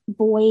men,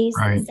 boys.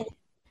 Right.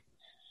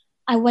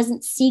 I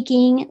wasn't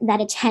seeking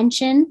that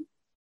attention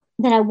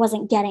that I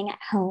wasn't getting at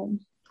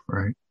home.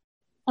 Right.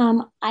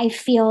 I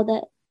feel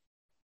that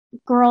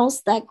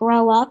girls that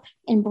grow up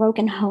in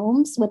broken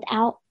homes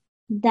without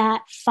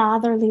that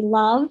fatherly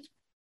love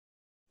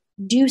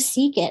do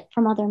seek it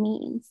from other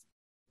means.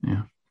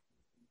 Yeah.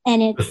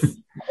 And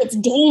it's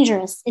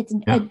dangerous. It's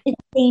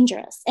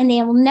dangerous, and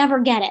they will never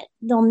get it.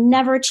 They'll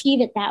never achieve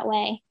it that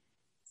way.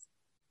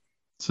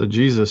 So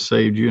Jesus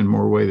saved you in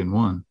more ways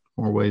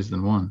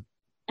than one.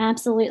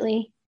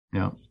 Absolutely.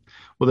 Yeah.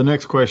 Well, the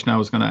next question I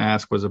was going to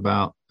ask was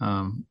about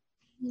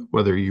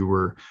whether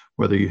you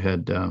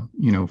had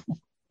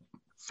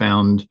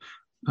found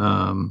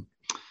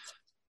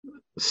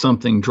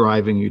something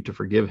driving you to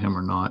forgive him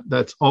or not.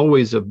 That's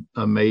always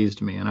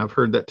amazed me, and I've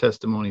heard that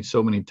testimony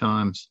so many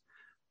times.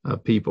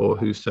 People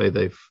who say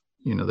they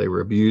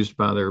were abused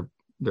by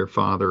their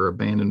father or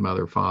abandoned by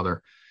their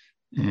father,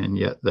 and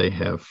yet they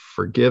have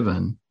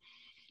forgiven.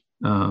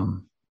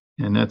 And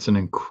that's an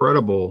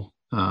incredible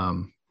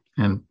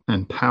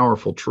and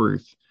powerful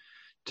truth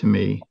to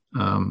me.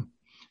 And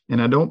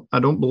I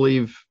don't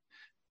believe,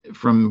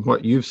 from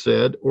what you've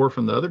said or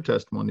from the other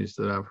testimonies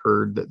that I've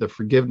heard, that the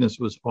forgiveness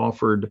was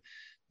offered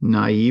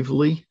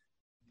naively.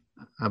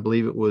 I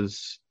believe it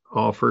was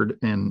offered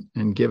and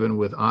given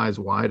with eyes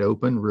wide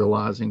open,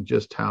 realizing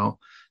just how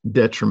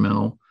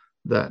detrimental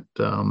that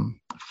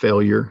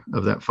failure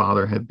of that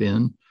father had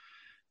been.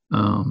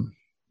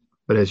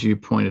 But as you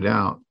pointed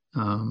out,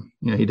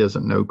 he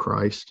doesn't know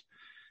Christ.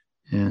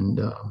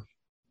 And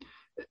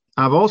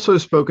I've also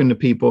spoken to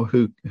people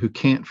who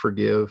can't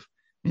forgive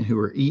and who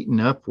are eaten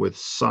up with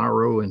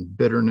sorrow and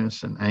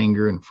bitterness and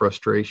anger and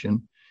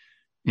frustration,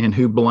 and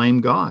who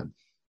blame God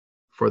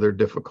for their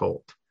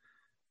difficult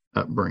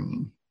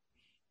upbringing.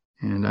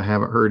 And I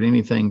haven't heard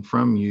anything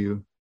from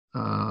you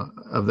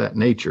of that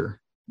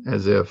nature,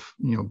 as if,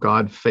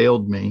 God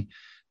failed me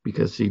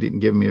because he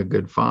didn't give me a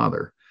good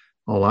father.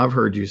 All I've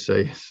heard you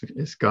say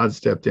is God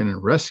stepped in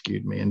and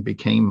rescued me and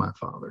became my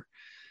father.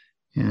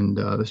 And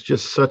it's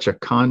just such a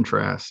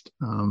contrast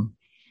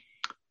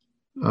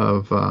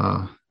of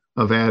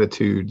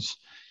attitudes.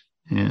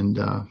 And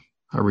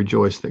I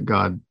rejoice that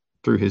God,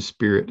 through his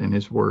Spirit and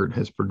his word,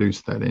 has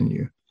produced that in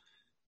you.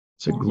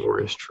 It's a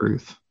glorious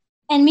truth.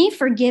 And me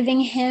forgiving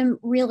him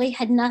really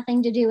had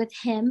nothing to do with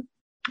him.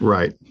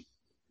 Right.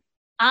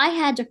 I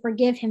had to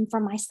forgive him for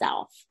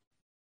myself.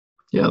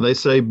 Yeah, they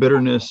say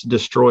bitterness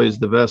destroys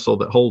the vessel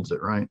that holds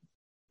it, right?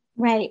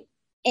 Right.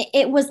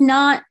 It was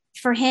not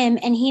for him,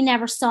 and he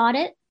never sought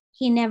it.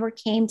 He never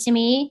came to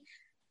me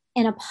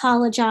and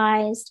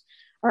apologized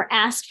or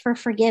asked for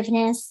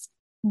forgiveness.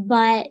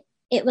 But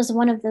it was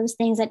one of those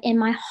things that in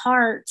my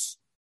heart,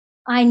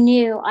 I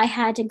knew I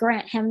had to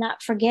grant him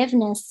that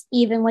forgiveness,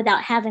 even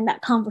without having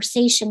that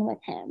conversation with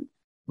him.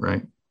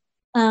 Right.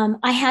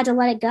 I had to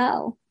let it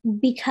go,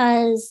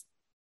 because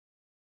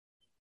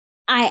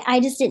I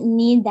just didn't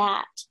need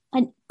that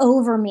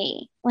over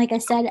me. Like I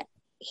said,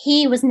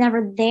 he was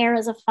never there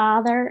as a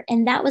father,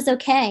 and that was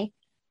okay,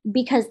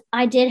 because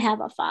I did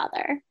have a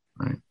father.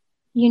 Right.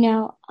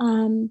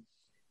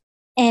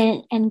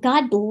 And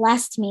God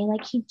blessed me.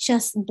 Like, he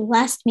just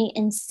blessed me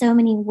in so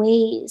many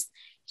ways.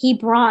 He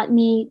brought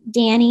me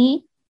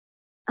Danny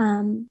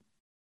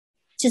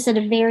just at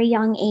a very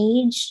young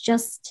age,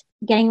 just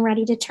getting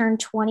ready to turn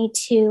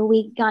 22.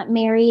 We got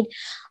married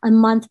a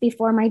month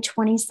before my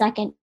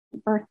 22nd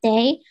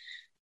birthday.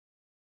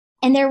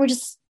 And there were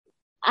just,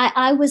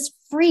 I was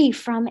free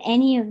from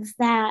any of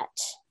that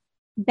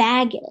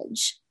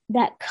baggage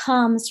that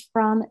comes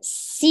from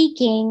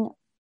seeking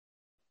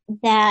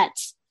that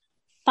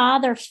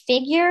father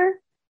figure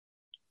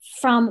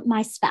from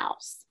my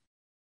spouse.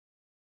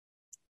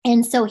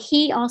 And so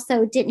he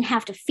also didn't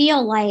have to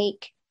feel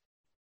like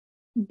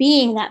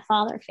being that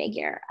father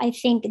figure. I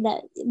think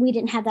that we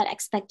didn't have that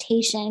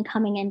expectation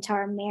coming into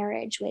our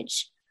marriage,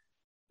 which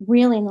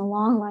really in the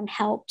long run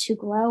helped to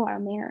grow our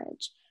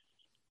marriage.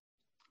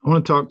 I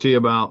want to talk to you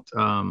about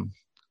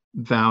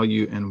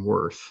value and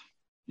worth,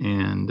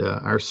 and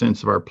our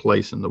sense of our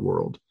place in the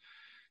world.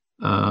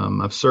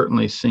 I've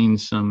certainly seen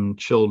some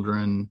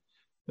children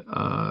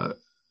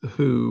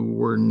who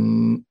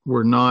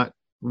were not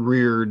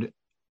reared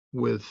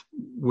with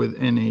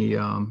any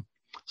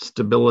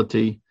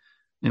stability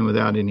and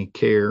without any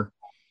care.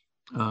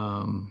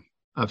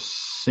 I've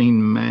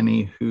seen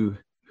many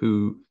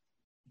who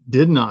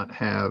did not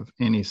have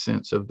any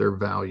sense of their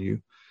value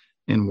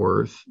and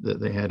worth, that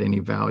they had any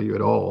value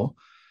at all,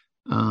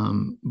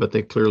 but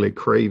they clearly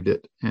craved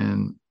it,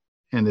 and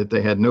that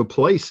they had no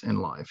place in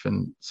life.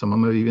 And some of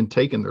them have even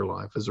taken their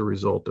life as a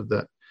result of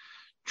that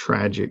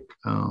tragic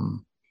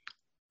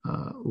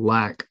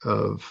lack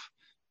of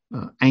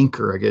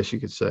anchor, I guess you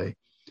could say,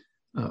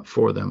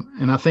 for them.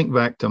 And I think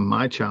back to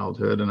my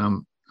childhood, and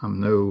I'm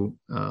no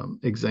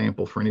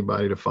example for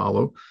anybody to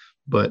follow,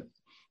 but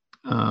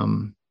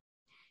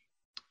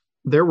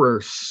there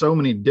were so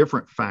many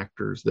different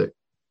factors that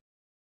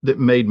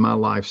made my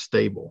life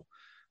stable,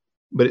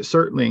 but it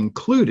certainly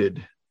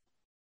included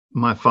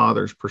my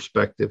father's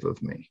perspective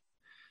of me.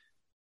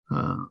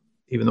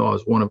 Even though I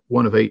was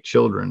one of 8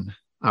 children,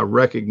 I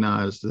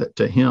recognized that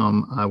to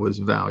him I was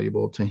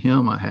valuable, to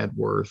him I had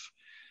worth,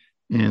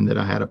 and that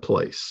I had a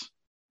place.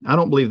 I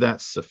don't believe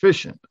that's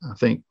sufficient. I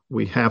think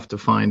we have to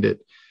find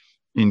it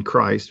in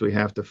Christ. We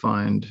have to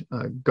find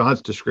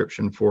God's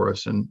description for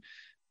us, and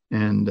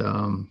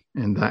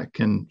that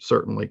can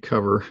certainly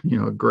cover,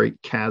 a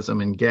great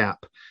chasm and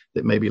gap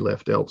that may be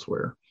left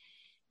elsewhere.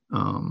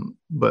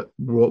 But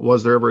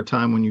was there ever a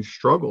time when you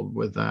struggled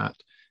with that,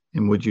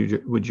 and would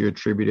you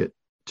attribute it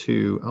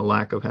to a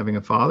lack of having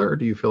a father, or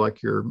do you feel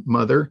like your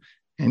mother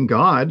and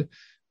God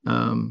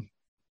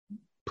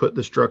put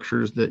the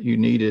structures that you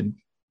needed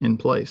in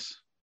place,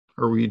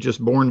 or were you just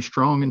born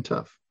strong and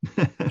tough?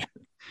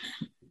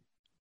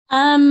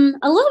 A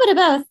little bit of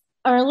both,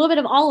 or a little bit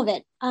of all of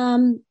it.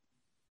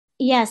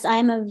 Yes,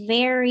 I'm a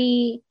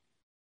very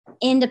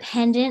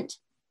independent,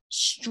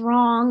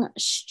 strong,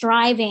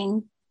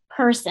 striving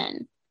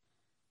person.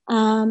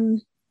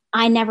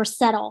 I never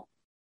settle,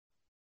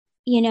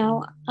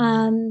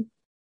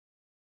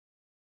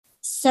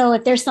 so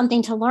if there's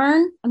something to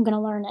learn, I'm going to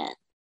learn it.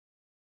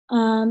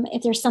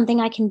 If there's something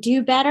I can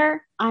do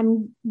better,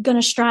 I'm going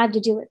to strive to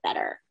do it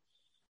better.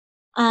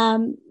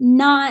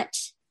 Not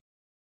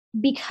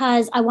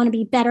because I want to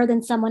be better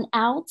than someone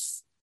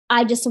else.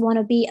 I just want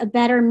to be a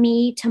better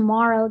me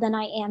tomorrow than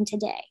I am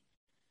today.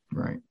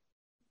 Right.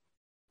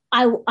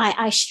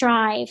 I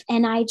strive,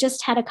 and I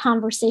just had a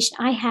conversation.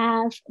 I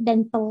have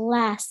been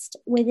blessed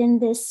within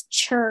this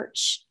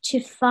church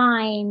to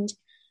find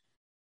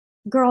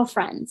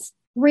girlfriends,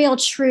 real,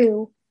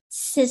 true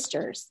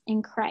sisters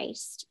in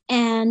Christ.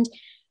 And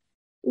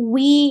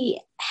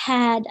we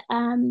had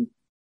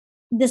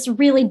this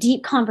really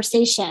deep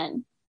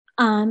conversation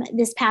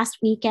this past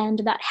weekend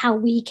about how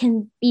we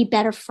can be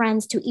better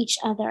friends to each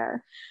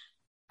other.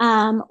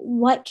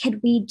 What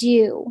could we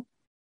do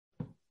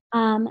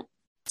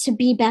to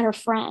be better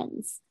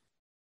friends?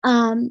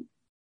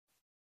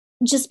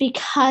 Just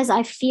because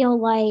I feel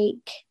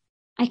like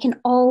I can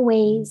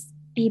always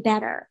be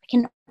better. I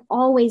can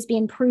always be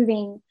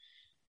improving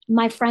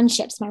my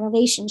friendships, my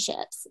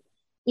relationships,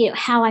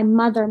 how I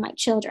mother my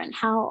children,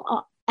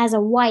 how as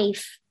a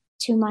wife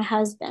to my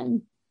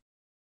husband,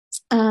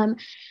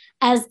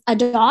 as a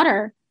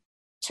daughter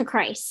to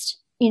Christ,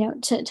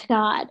 to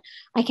God,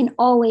 I can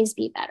always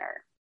be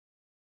better.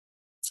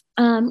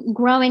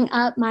 Growing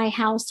up, my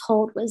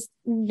household was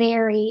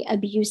very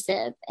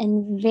abusive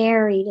and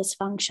very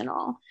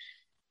dysfunctional.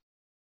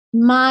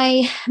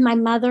 My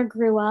mother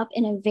grew up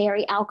in a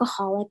very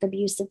alcoholic,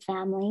 abusive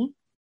family.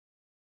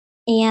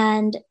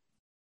 And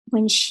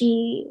when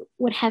she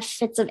would have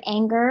fits of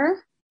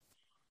anger,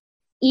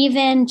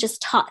 even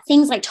just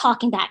things like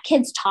talking back,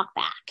 kids talk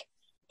back,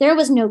 there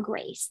was no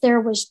grace. There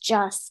was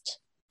just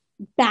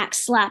back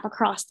slap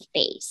across the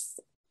face.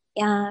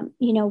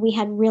 We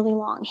had really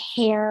long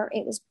hair.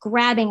 It was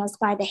grabbing us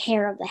by the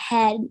hair of the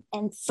head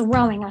and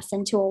throwing us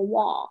into a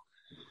wall.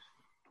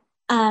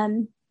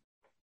 But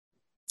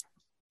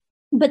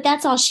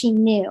that's all she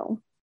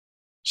knew.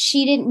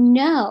 She didn't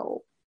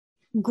know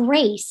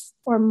grace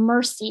or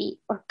mercy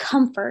or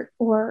comfort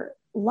or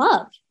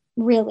love,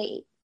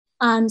 really.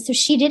 So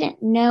she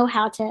didn't know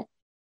how to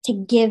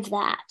give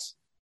that.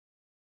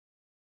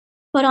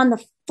 But on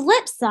the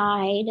flip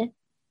side,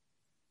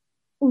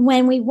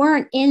 when we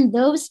weren't in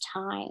those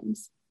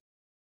times,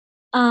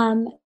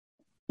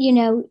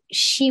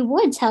 she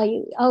would tell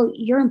you, oh,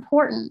 you're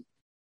important.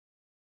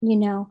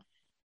 You're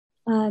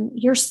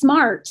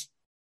smart.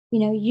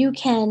 You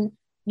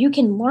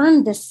can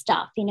learn this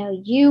stuff.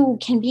 You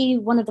can be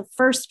one of the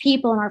first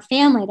people in our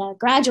family to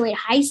graduate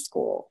high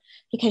school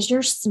because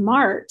you're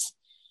smart.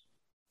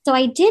 So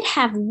I did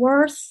have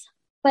worth,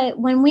 but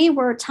when we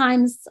were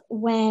times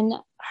when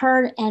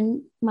her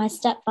and my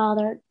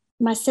stepfather,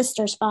 my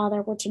sister's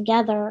father, were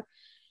together,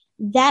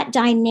 that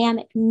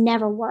dynamic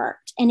never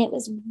worked, and it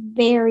was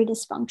very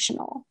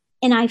dysfunctional.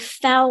 And I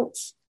felt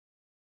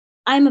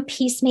I'm a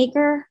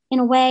peacemaker in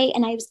a way,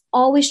 and I was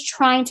always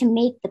trying to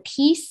make the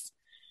peace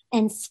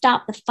and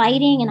stop the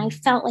fighting, and I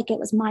felt like it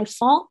was my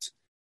fault.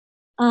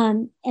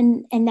 And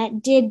that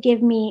did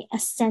give me a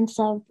sense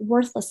of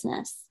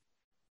worthlessness.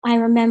 I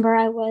remember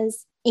I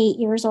was 8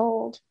 years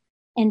old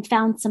and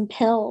found some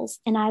pills,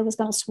 and I was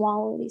going to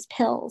swallow these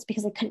pills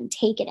because I couldn't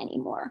take it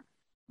anymore.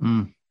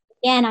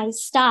 And I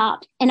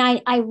stopped, and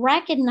I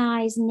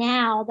recognize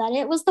now that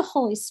it was the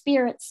Holy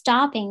Spirit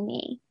stopping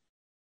me.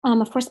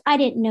 Of course, I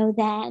didn't know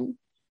then,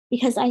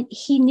 because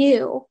he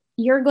knew,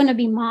 you're going to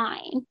be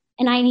mine,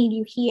 and I need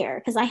you here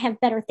because I have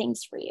better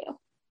things for you.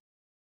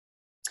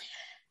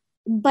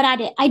 But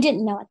I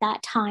didn't know at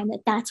that time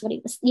that that's what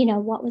he was,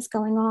 what was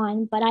going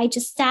on. But I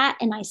just sat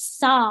and I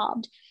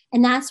sobbed.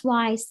 And that's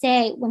why I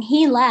say when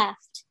he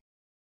left,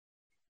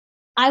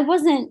 I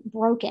wasn't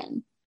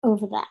broken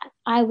over that.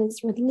 I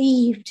was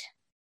relieved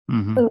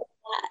over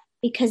that,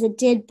 because it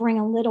did bring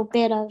a little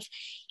bit of,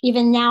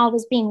 even now I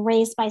was being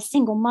raised by a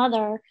single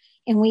mother,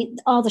 and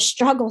all the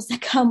struggles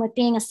that come with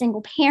being a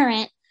single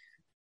parent,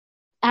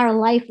 our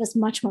life was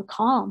much more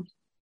calm.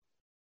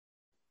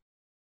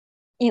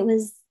 It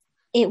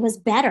was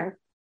better.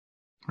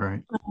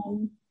 Right.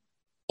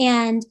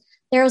 And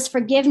there was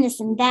forgiveness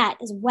in that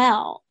as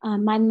well.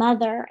 My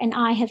mother and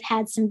I have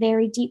had some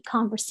very deep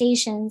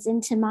conversations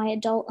into my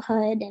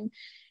adulthood, and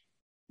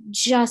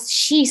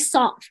she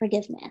sought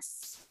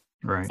forgiveness.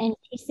 Right. And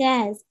she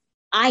says,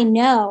 I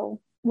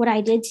know what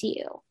I did to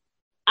you.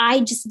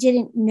 I just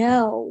didn't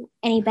know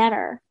any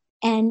better.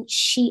 And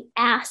she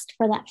asked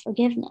for that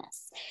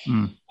forgiveness.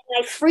 And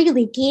I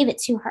freely gave it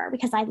to her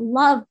because I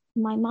love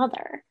my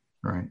mother.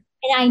 Right.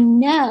 And I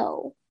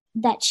know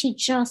that she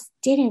just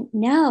didn't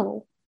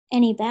know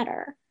any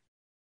better.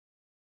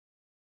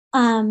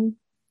 And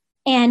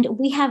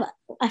we have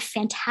a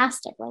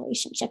fantastic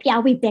relationship. Yeah,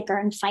 we bicker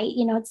and fight,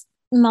 it's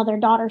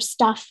mother-daughter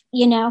stuff,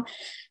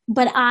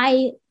 but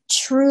I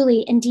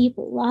truly and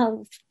deeply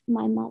love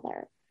my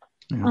mother.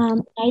 Yeah.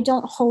 I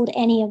don't hold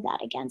any of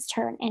that against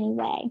her in any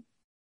way.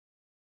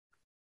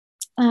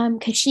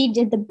 Because she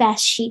did the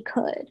best she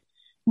could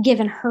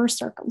given her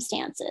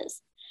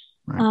circumstances.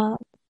 Right.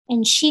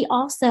 And she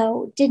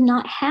also did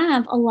not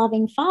have a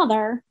loving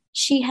father.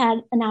 She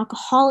had an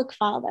alcoholic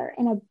father,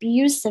 an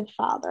abusive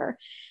father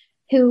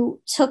who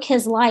took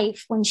his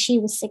life when she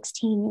was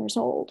 16 years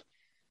old.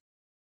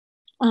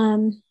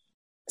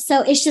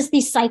 So it's just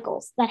these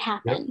cycles that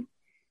happen.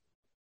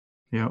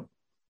 Yep.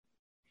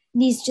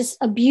 These just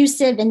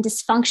abusive and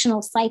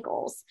dysfunctional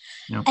cycles.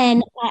 Yep.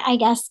 And I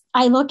guess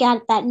I look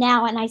at that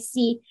now and I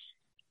see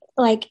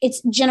like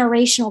it's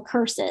generational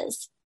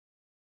curses.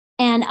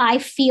 And I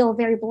feel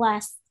very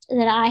blessed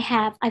that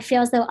I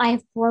feel as though I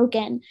have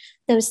broken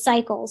those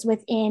cycles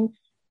within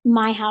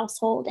my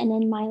household and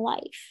in my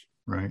life.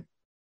 Right.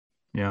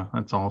 Yeah,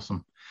 that's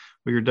awesome.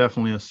 Well, you're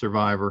definitely a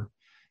survivor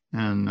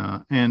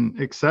and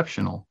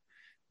exceptional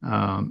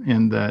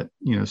in that,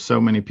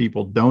 so many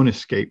people don't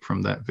escape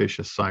from that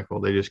vicious cycle.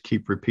 They just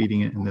keep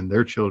repeating it, and then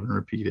their children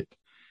repeat it.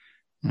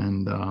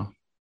 And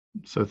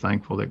so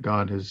thankful that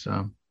God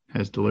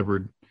has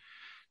delivered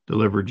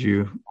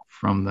you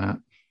from that.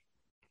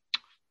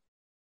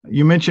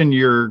 You mentioned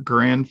your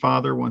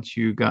grandfather, once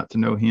you got to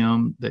know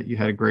him, that you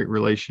had a great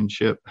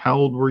relationship. How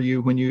old were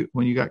you when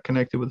you got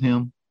connected with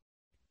him?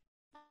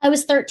 I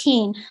was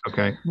 13.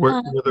 Okay.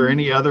 Were there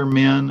any other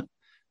men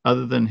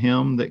other than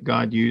him that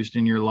God used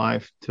in your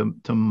life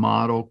to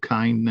model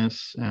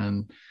kindness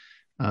and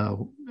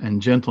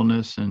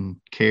gentleness and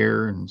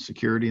care and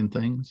security and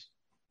things?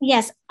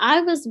 Yes,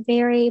 I was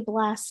very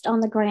blessed on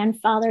the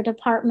grandfather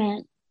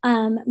department.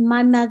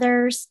 My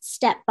mother's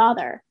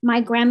stepfather,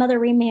 my grandmother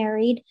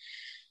remarried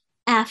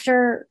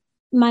after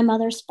my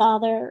mother's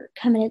father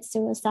committed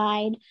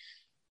suicide.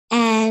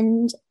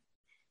 And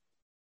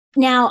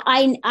now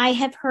I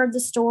have heard the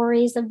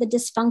stories of the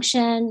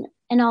dysfunction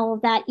and all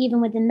of that,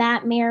 even within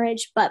that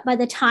marriage. But by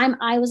the time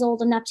I was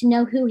old enough to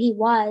know who he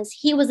was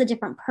a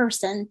different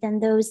person than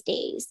those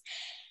days.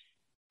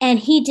 And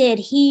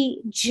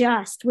he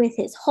just with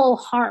his whole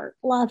heart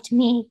loved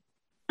me.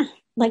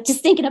 Like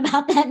just thinking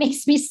about that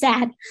makes me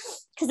sad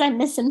because I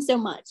miss him so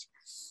much.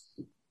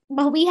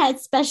 But we had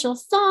special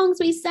songs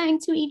we sang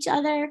to each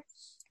other.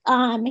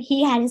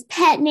 He had his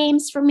pet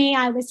names for me.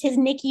 I was his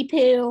Nicky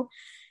Poo.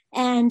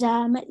 And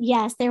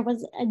yes, there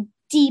was a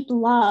deep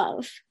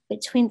love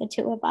between the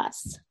two of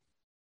us.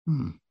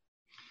 And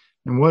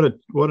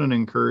what an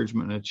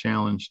encouragement and a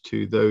challenge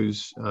to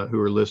those who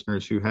are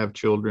listeners who have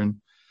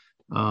children,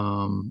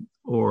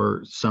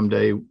 or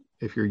someday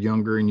if you're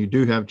younger and you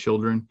do have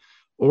children,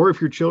 or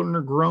if your children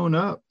are grown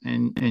up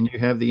and you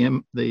have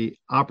the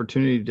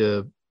opportunity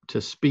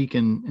to speak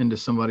into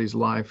somebody's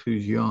life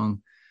who's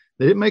young,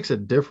 that it makes a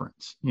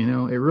difference. It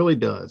really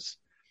does.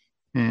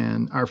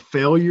 And our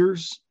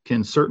failures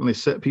can certainly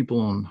set people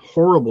on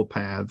horrible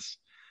paths.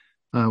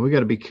 We got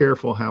to be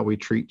careful how we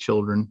treat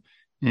children.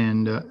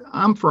 And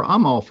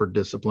I'm all for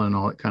discipline and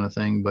all that kind of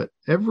thing. But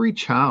every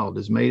child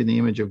is made in the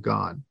image of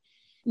God.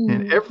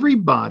 And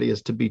everybody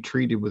is to be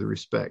treated with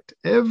respect.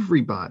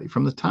 Everybody,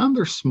 from the time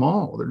they're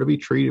small, they're to be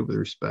treated with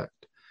respect.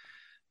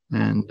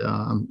 And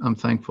I'm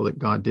thankful that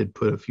God did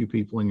put a few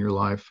people in your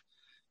life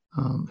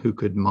who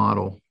could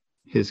model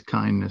his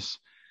kindness.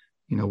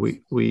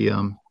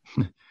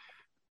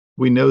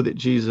 We know that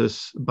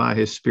Jesus, by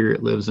his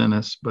Spirit, lives in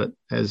us. But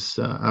as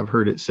I've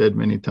heard it said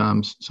many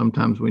times,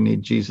 sometimes we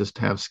need Jesus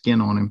to have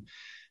skin on him.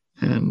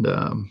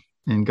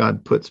 And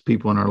God puts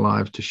people in our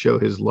lives to show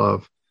his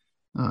love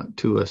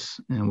to us,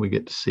 and we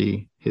get to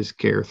see his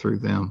care through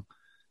them.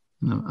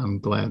 And I'm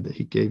glad that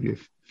he gave you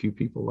a few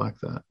people like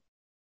that.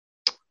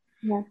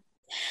 Yeah,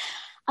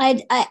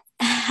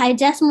 I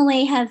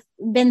definitely have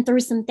been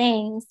through some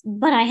things,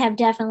 but I have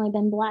definitely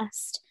been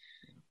blessed.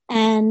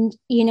 And,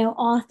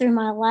 all through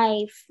my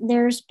life,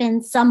 there's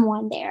been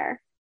someone there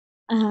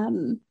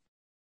that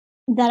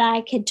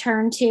I could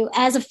turn to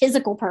as a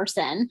physical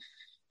person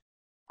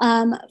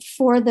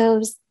for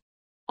those,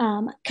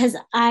 because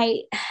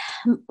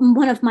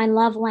one of my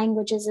love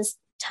languages is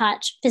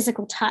touch,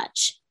 physical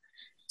touch.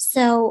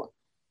 So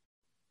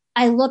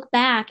I look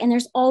back and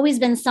there's always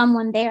been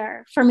someone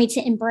there for me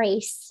to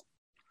embrace.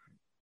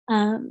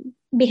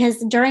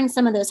 Because during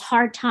some of those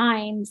hard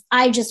times,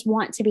 I just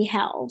want to be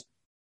held.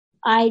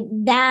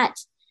 That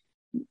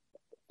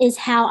is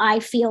how I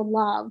feel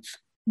love.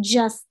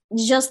 Just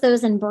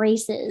those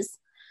embraces.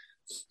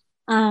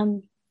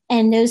 And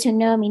those who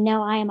know me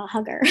know I am a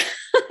hugger.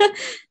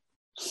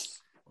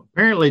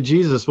 Apparently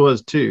Jesus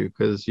was too,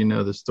 because,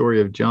 the story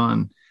of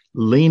John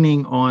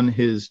leaning on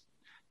his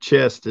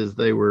chest as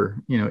they were,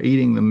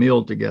 eating the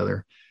meal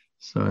together.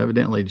 So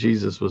evidently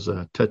Jesus was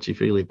a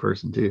touchy-feely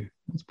person too.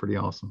 That's pretty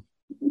awesome.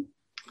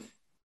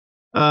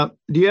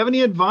 Do you have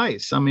any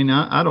advice? I mean,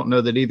 I don't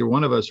know that either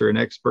one of us are an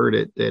expert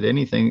at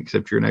anything,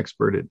 except you're an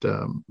expert at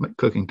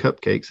cooking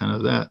cupcakes. I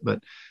know that,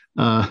 but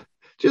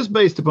just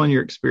based upon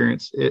your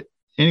experience,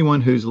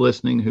 anyone who's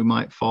listening who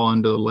might fall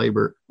under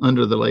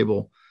that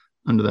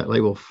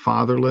label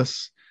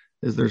fatherless,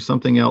 is there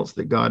something else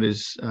that God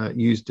has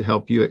used to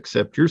help you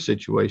accept your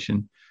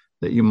situation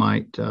that you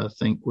might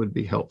think would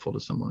be helpful to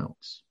someone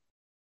else?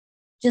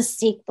 Just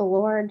seek the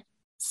Lord.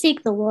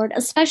 Seek the Lord,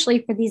 especially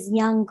for these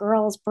young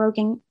girls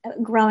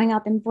growing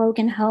up in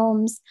broken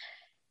homes.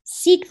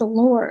 Seek the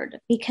Lord,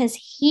 because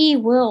He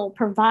will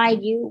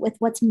provide you with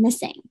what's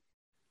missing.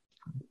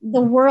 The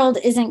world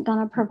isn't going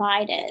to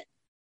provide it.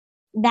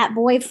 That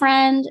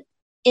boyfriend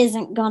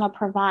isn't going to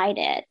provide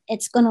it.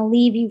 It's going to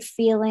leave you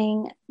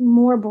feeling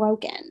more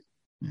broken,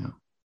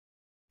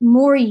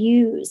 more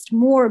used,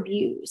 more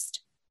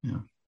abused.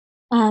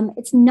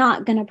 It's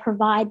not going to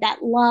provide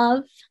that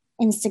love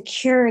and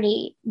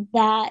security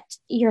that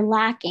you're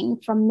lacking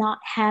from not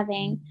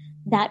having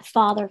that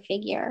father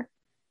figure.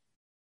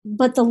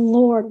 But the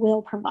Lord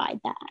will provide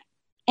that.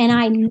 And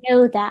I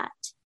know that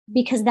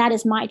because that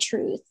is my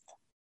truth.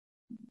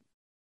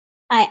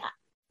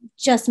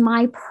 Just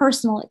my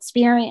personal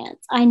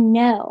experience, I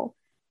know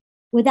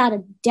without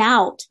a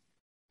doubt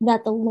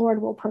that the Lord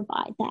will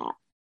provide that.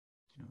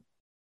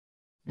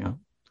 Yeah,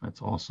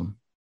 that's awesome.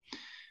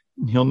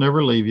 He'll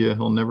never leave you.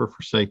 He'll never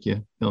forsake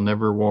you. He'll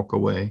never walk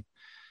away.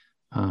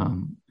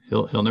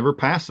 He'll never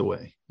pass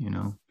away,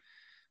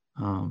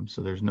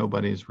 so there's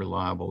nobody as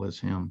reliable as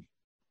him.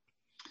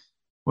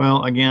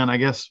 Well, again, I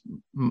guess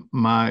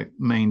my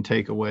main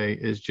takeaway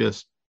is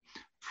just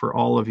for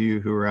all of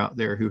you who are out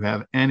there who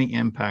have any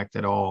impact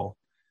at all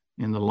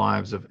in the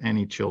lives of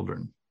any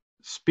children,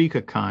 speak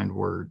a kind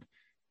word.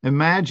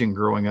 Imagine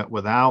growing up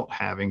without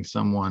having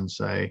someone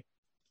say,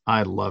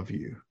 I love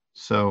you.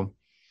 So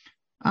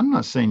I'm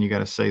not saying you got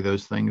to say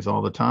those things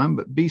all the time,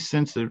 but be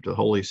sensitive to the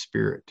Holy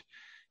Spirit.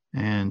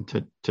 And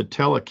to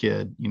tell a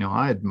kid,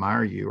 I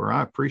admire you, or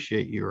I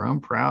appreciate you, or I'm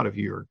proud of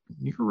you, or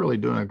you're really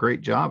doing a great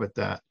job at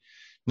that.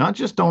 Not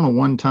just on a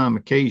one-time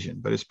occasion,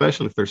 but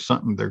especially if there's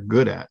something they're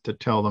good at, to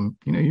tell them,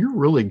 you're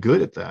really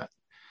good at that.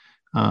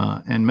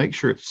 And make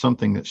sure it's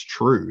something that's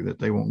true, that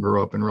they won't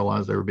grow up and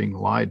realize they were being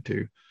lied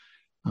to.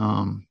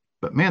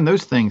 But man,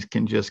 those things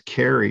can just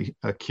carry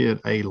a kid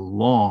a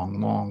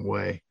long, long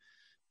way.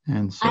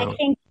 And so I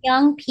think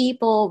young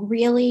people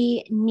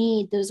really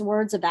need those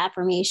words of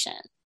affirmation.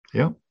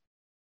 Yep.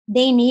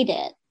 They need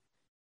it.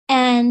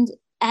 And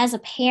as a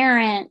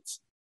parent,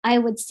 I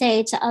would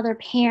say to other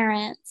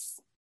parents,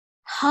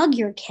 hug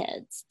your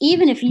kids.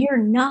 Even if you're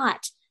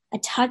not a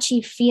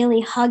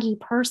touchy-feely, huggy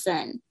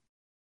person,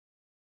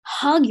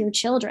 hug your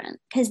children,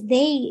 because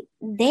they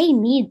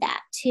need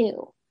that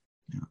too.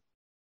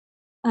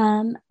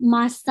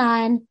 My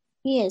son,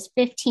 he is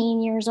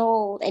 15 years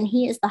old, and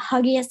he is the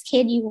huggiest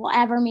kid you will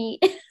ever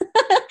meet.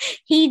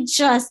 He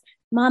just,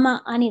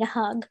 Mama, I need a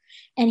hug.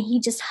 And he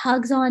just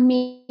hugs on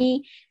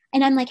me.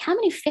 And I'm like, how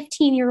many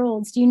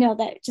 15-year-olds do you know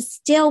that just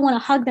still want to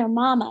hug their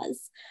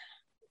mamas?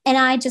 And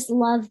I just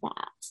love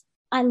that.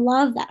 I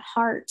love that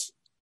heart,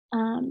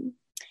 and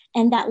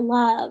that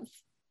love,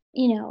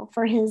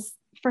 for his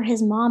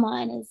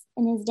mama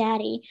and his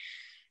daddy.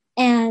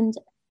 And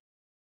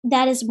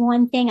that is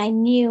one thing I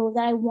knew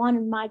that I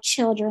wanted my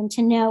children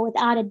to know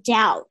without a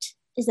doubt,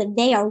 is that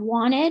they are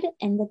wanted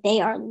and that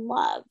they are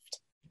loved.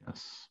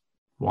 Yes.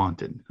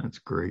 Wanted. That's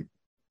great.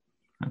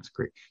 That's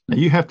great. Now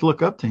you have to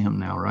look up to him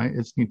now, right?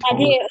 I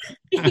do.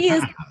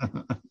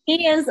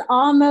 He is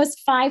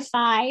almost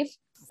 5'5".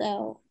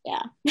 So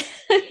yeah.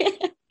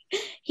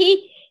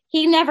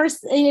 He never,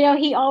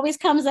 he always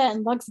comes in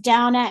and looks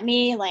down at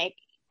me like,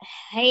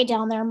 hey,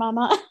 down there,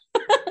 Mama.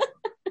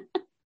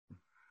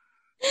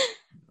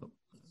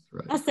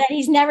 Right. I said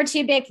he's never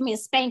too big for me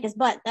to spank his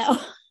butt, though.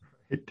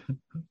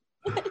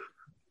 Right.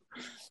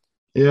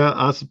 Yeah,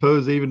 I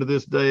suppose even to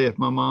this day, if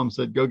my mom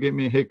said, go get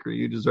me a hickory,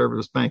 you deserve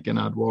a spanking,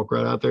 I'd walk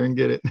right out there and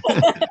get it.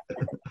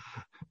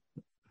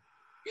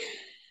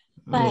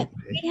 But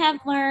we have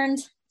learned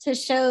to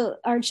show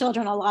our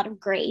children a lot of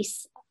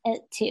grace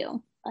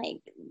too.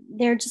 Like,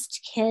 they're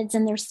just kids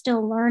and they're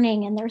still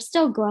learning and they're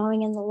still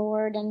growing in the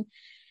Lord. And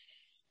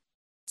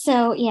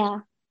so, yeah,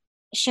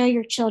 show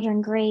your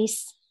children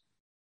grace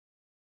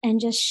and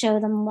just show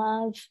them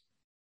love,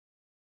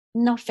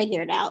 and they'll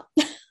figure it out.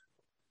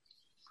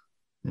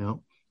 Yep,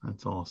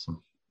 that's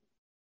awesome.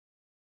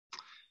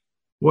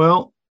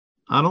 Well,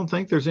 I don't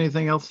think there's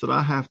anything else that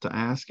I have to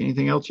ask.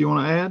 Anything else you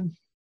want to add?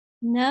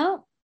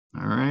 No.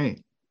 All right.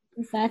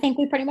 So I think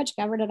we pretty much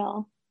covered it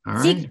all. All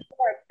Seek right. the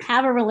Lord,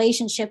 have a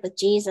relationship with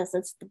Jesus.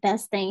 It's the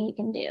best thing you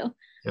can do.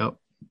 Yep.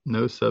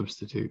 No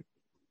substitute.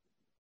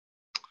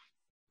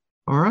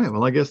 All right.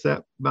 Well, I guess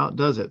that about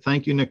does it.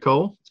 Thank you,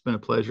 Nicole. It's been a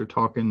pleasure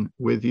talking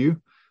with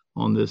you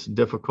on this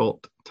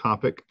difficult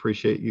topic.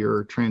 Appreciate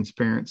your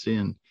transparency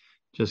and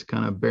just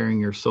kind of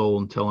bearing your soul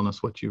and telling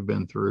us what you've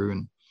been through.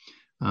 And,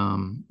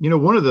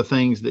 one of the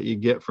things that you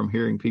get from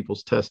hearing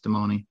people's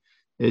testimony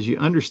is you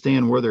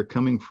understand where they're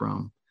coming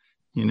from.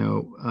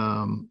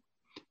 When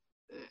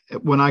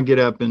I get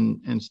up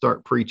and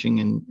start preaching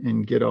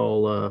and get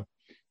all,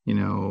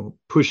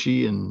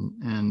 pushy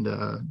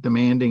and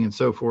demanding and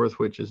so forth,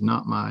 which is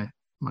not my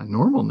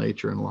normal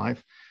nature in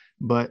life.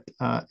 But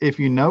if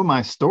you know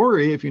my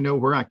story, if you know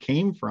where I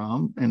came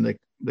from and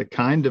the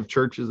kind of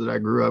churches that I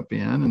grew up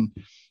in and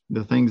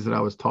the things that I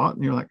was taught,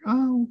 and you're like,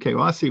 oh, okay,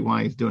 well, I see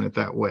why he's doing it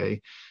that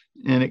way.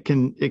 And it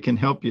can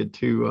help you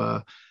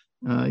to,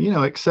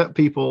 accept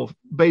people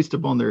based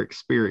upon their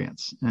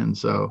experience. And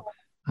so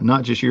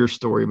not just your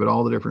story, but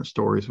all the different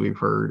stories we've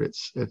heard.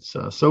 It's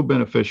so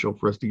beneficial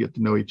for us to get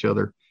to know each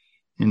other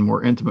in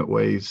more intimate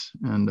ways,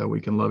 and we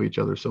can love each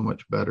other so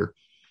much better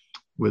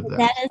with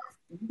that.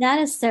 That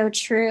is so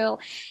true.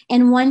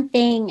 And one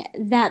thing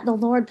that the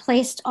Lord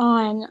placed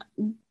on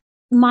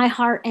my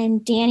heart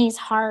and Danny's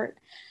heart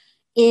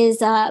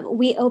is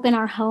we open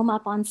our home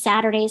up on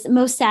Saturdays,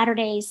 most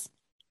Saturdays,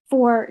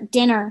 for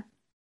dinner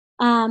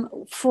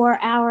for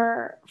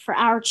our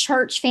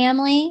church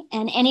family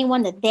and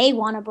anyone that they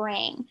want to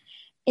bring.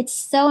 It's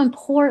so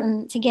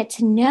important to get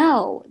to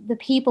know the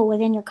people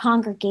within your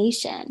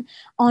congregation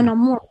on a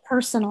more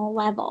personal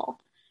level,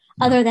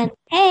 other than,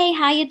 hey,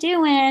 how you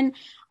doing?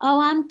 Oh,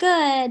 I'm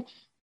good.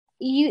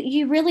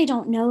 You really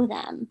don't know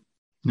them.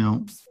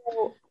 No.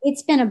 So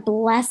it's been a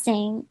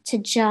blessing to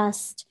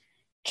just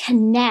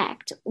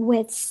connect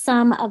with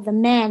some of the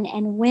men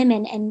and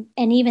women and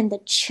even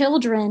the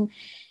children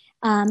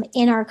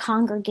in our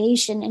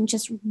congregation, and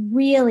just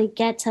really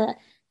get to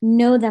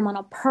know them on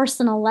a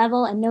personal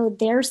level and know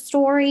their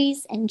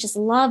stories and just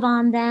love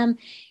on them.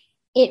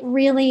 It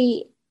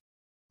really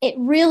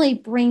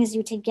brings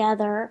you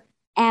together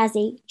as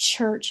a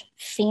church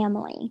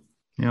family.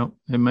 Yep.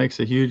 It makes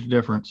a huge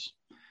difference.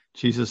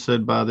 Jesus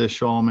said, by this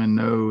shall all men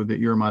know that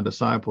you're my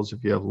disciples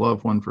if you have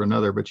love one for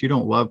another, but you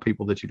don't love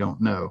people that you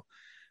don't know.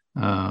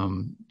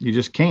 You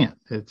just can't.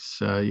 It's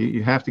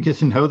you have to get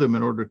to know them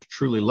in order to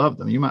truly love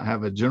them. You might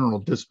have a general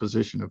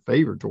disposition of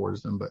favor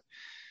towards them, but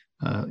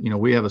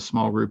we have a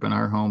small group in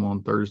our home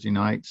on Thursday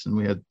nights, and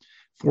we had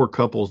 4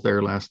 couples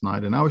there last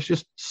night, and I was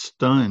just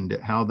stunned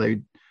at how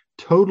they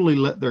totally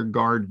let their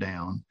guard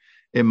down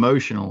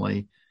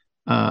emotionally,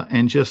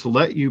 and just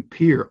let you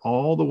peer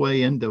all the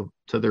way into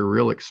their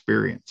real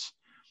experience.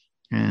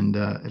 And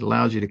it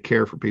allows you to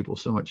care for people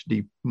so much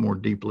more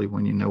deeply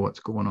when you know what's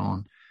going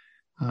on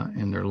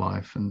in their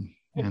life and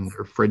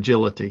their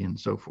fragility and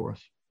so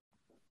forth.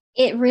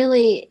 It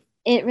really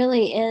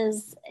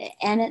is.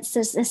 And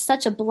it's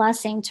such a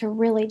blessing to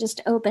really just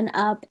open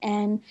up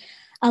and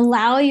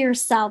allow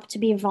yourself to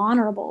be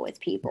vulnerable with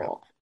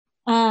people.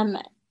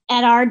 Yeah.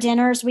 At our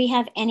dinners, we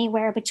have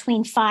anywhere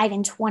between 5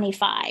 and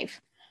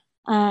 25.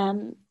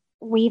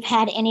 We've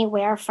had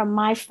anywhere from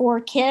my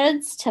 4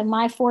 kids to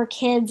my 4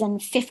 kids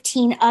and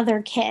 15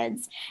 other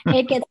kids.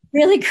 It gets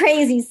really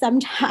crazy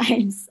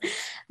sometimes,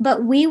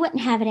 but we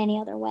wouldn't have it any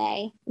other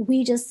way.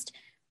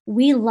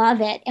 We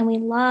love it, and we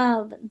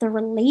love the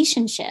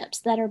relationships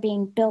that are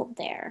being built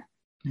there.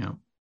 Yeah.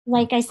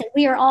 Like I said,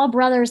 we are all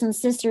brothers and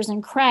sisters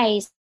in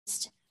Christ,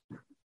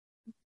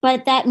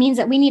 but that means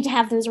that we need to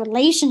have those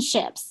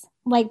relationships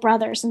like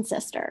brothers and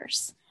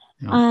sisters.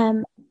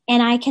 Yeah.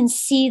 And I can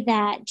see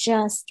that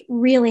just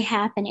really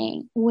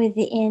happening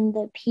within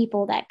the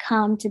people that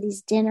come to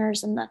these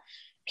dinners and the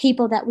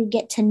people that we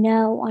get to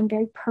know on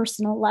very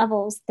personal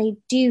levels. They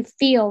do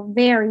feel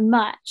very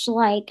much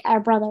like our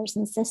brothers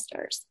and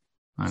sisters.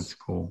 That's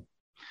cool.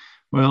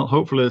 Well,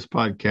 hopefully this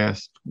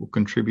podcast will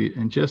contribute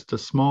in just a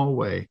small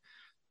way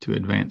to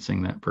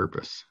advancing that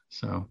purpose.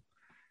 So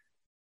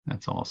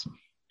that's awesome.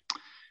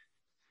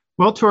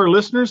 Well, to our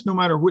listeners, no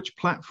matter which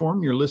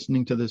platform you're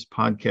listening to this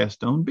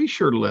podcast on, be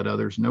sure to let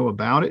others know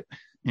about it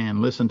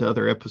and listen to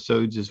other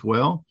episodes as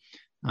well.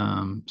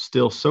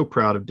 Still so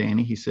proud of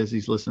Danny. He says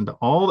he's listened to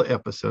all the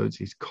episodes.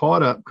 He's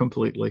caught up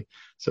completely.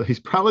 So he's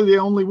probably the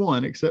only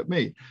one except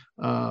me.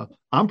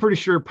 I'm pretty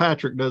sure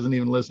Patrick doesn't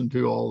even listen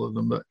to all of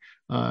them,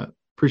 but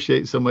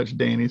appreciate so much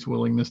Danny's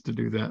willingness to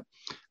do that.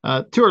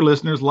 To our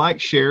listeners,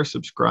 like, share,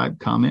 subscribe,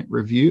 comment,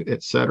 review,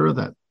 etc.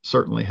 That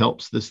certainly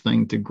helps this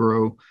thing to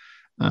grow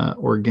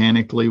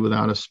organically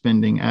without us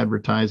spending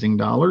advertising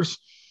dollars.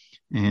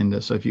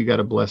 And so if you got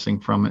a blessing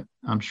from it,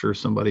 I'm sure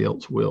somebody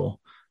else will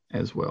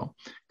as well.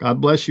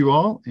 God bless you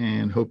all,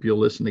 and hope you'll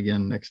listen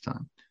again next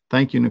time.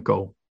 Thank you,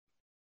 Nicole.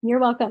 You're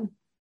welcome.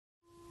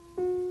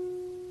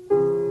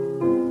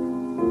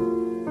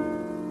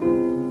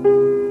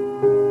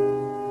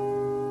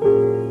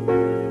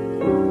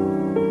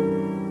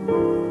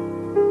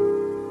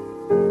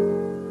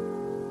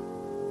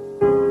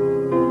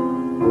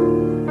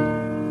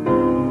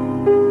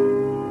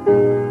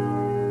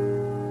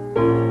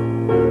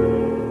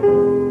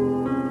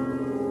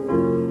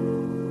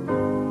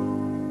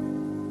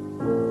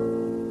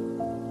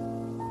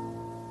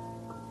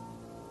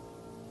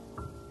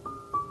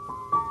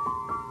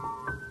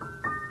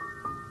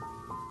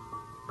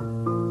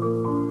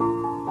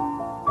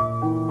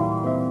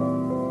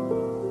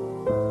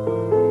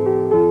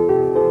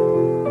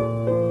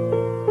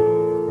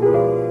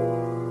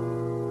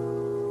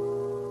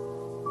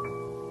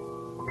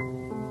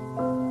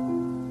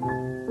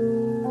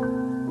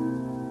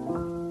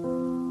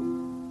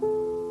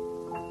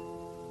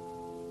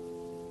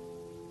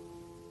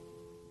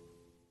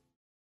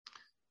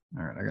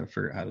 All right, I got to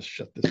figure out how to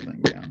shut this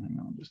thing down. Hang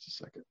on just a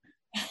second.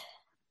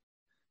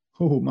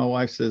 Oh, my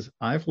wife says,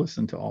 I've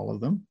listened to all of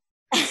them.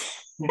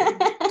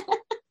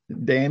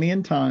 Danny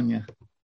and Tanya.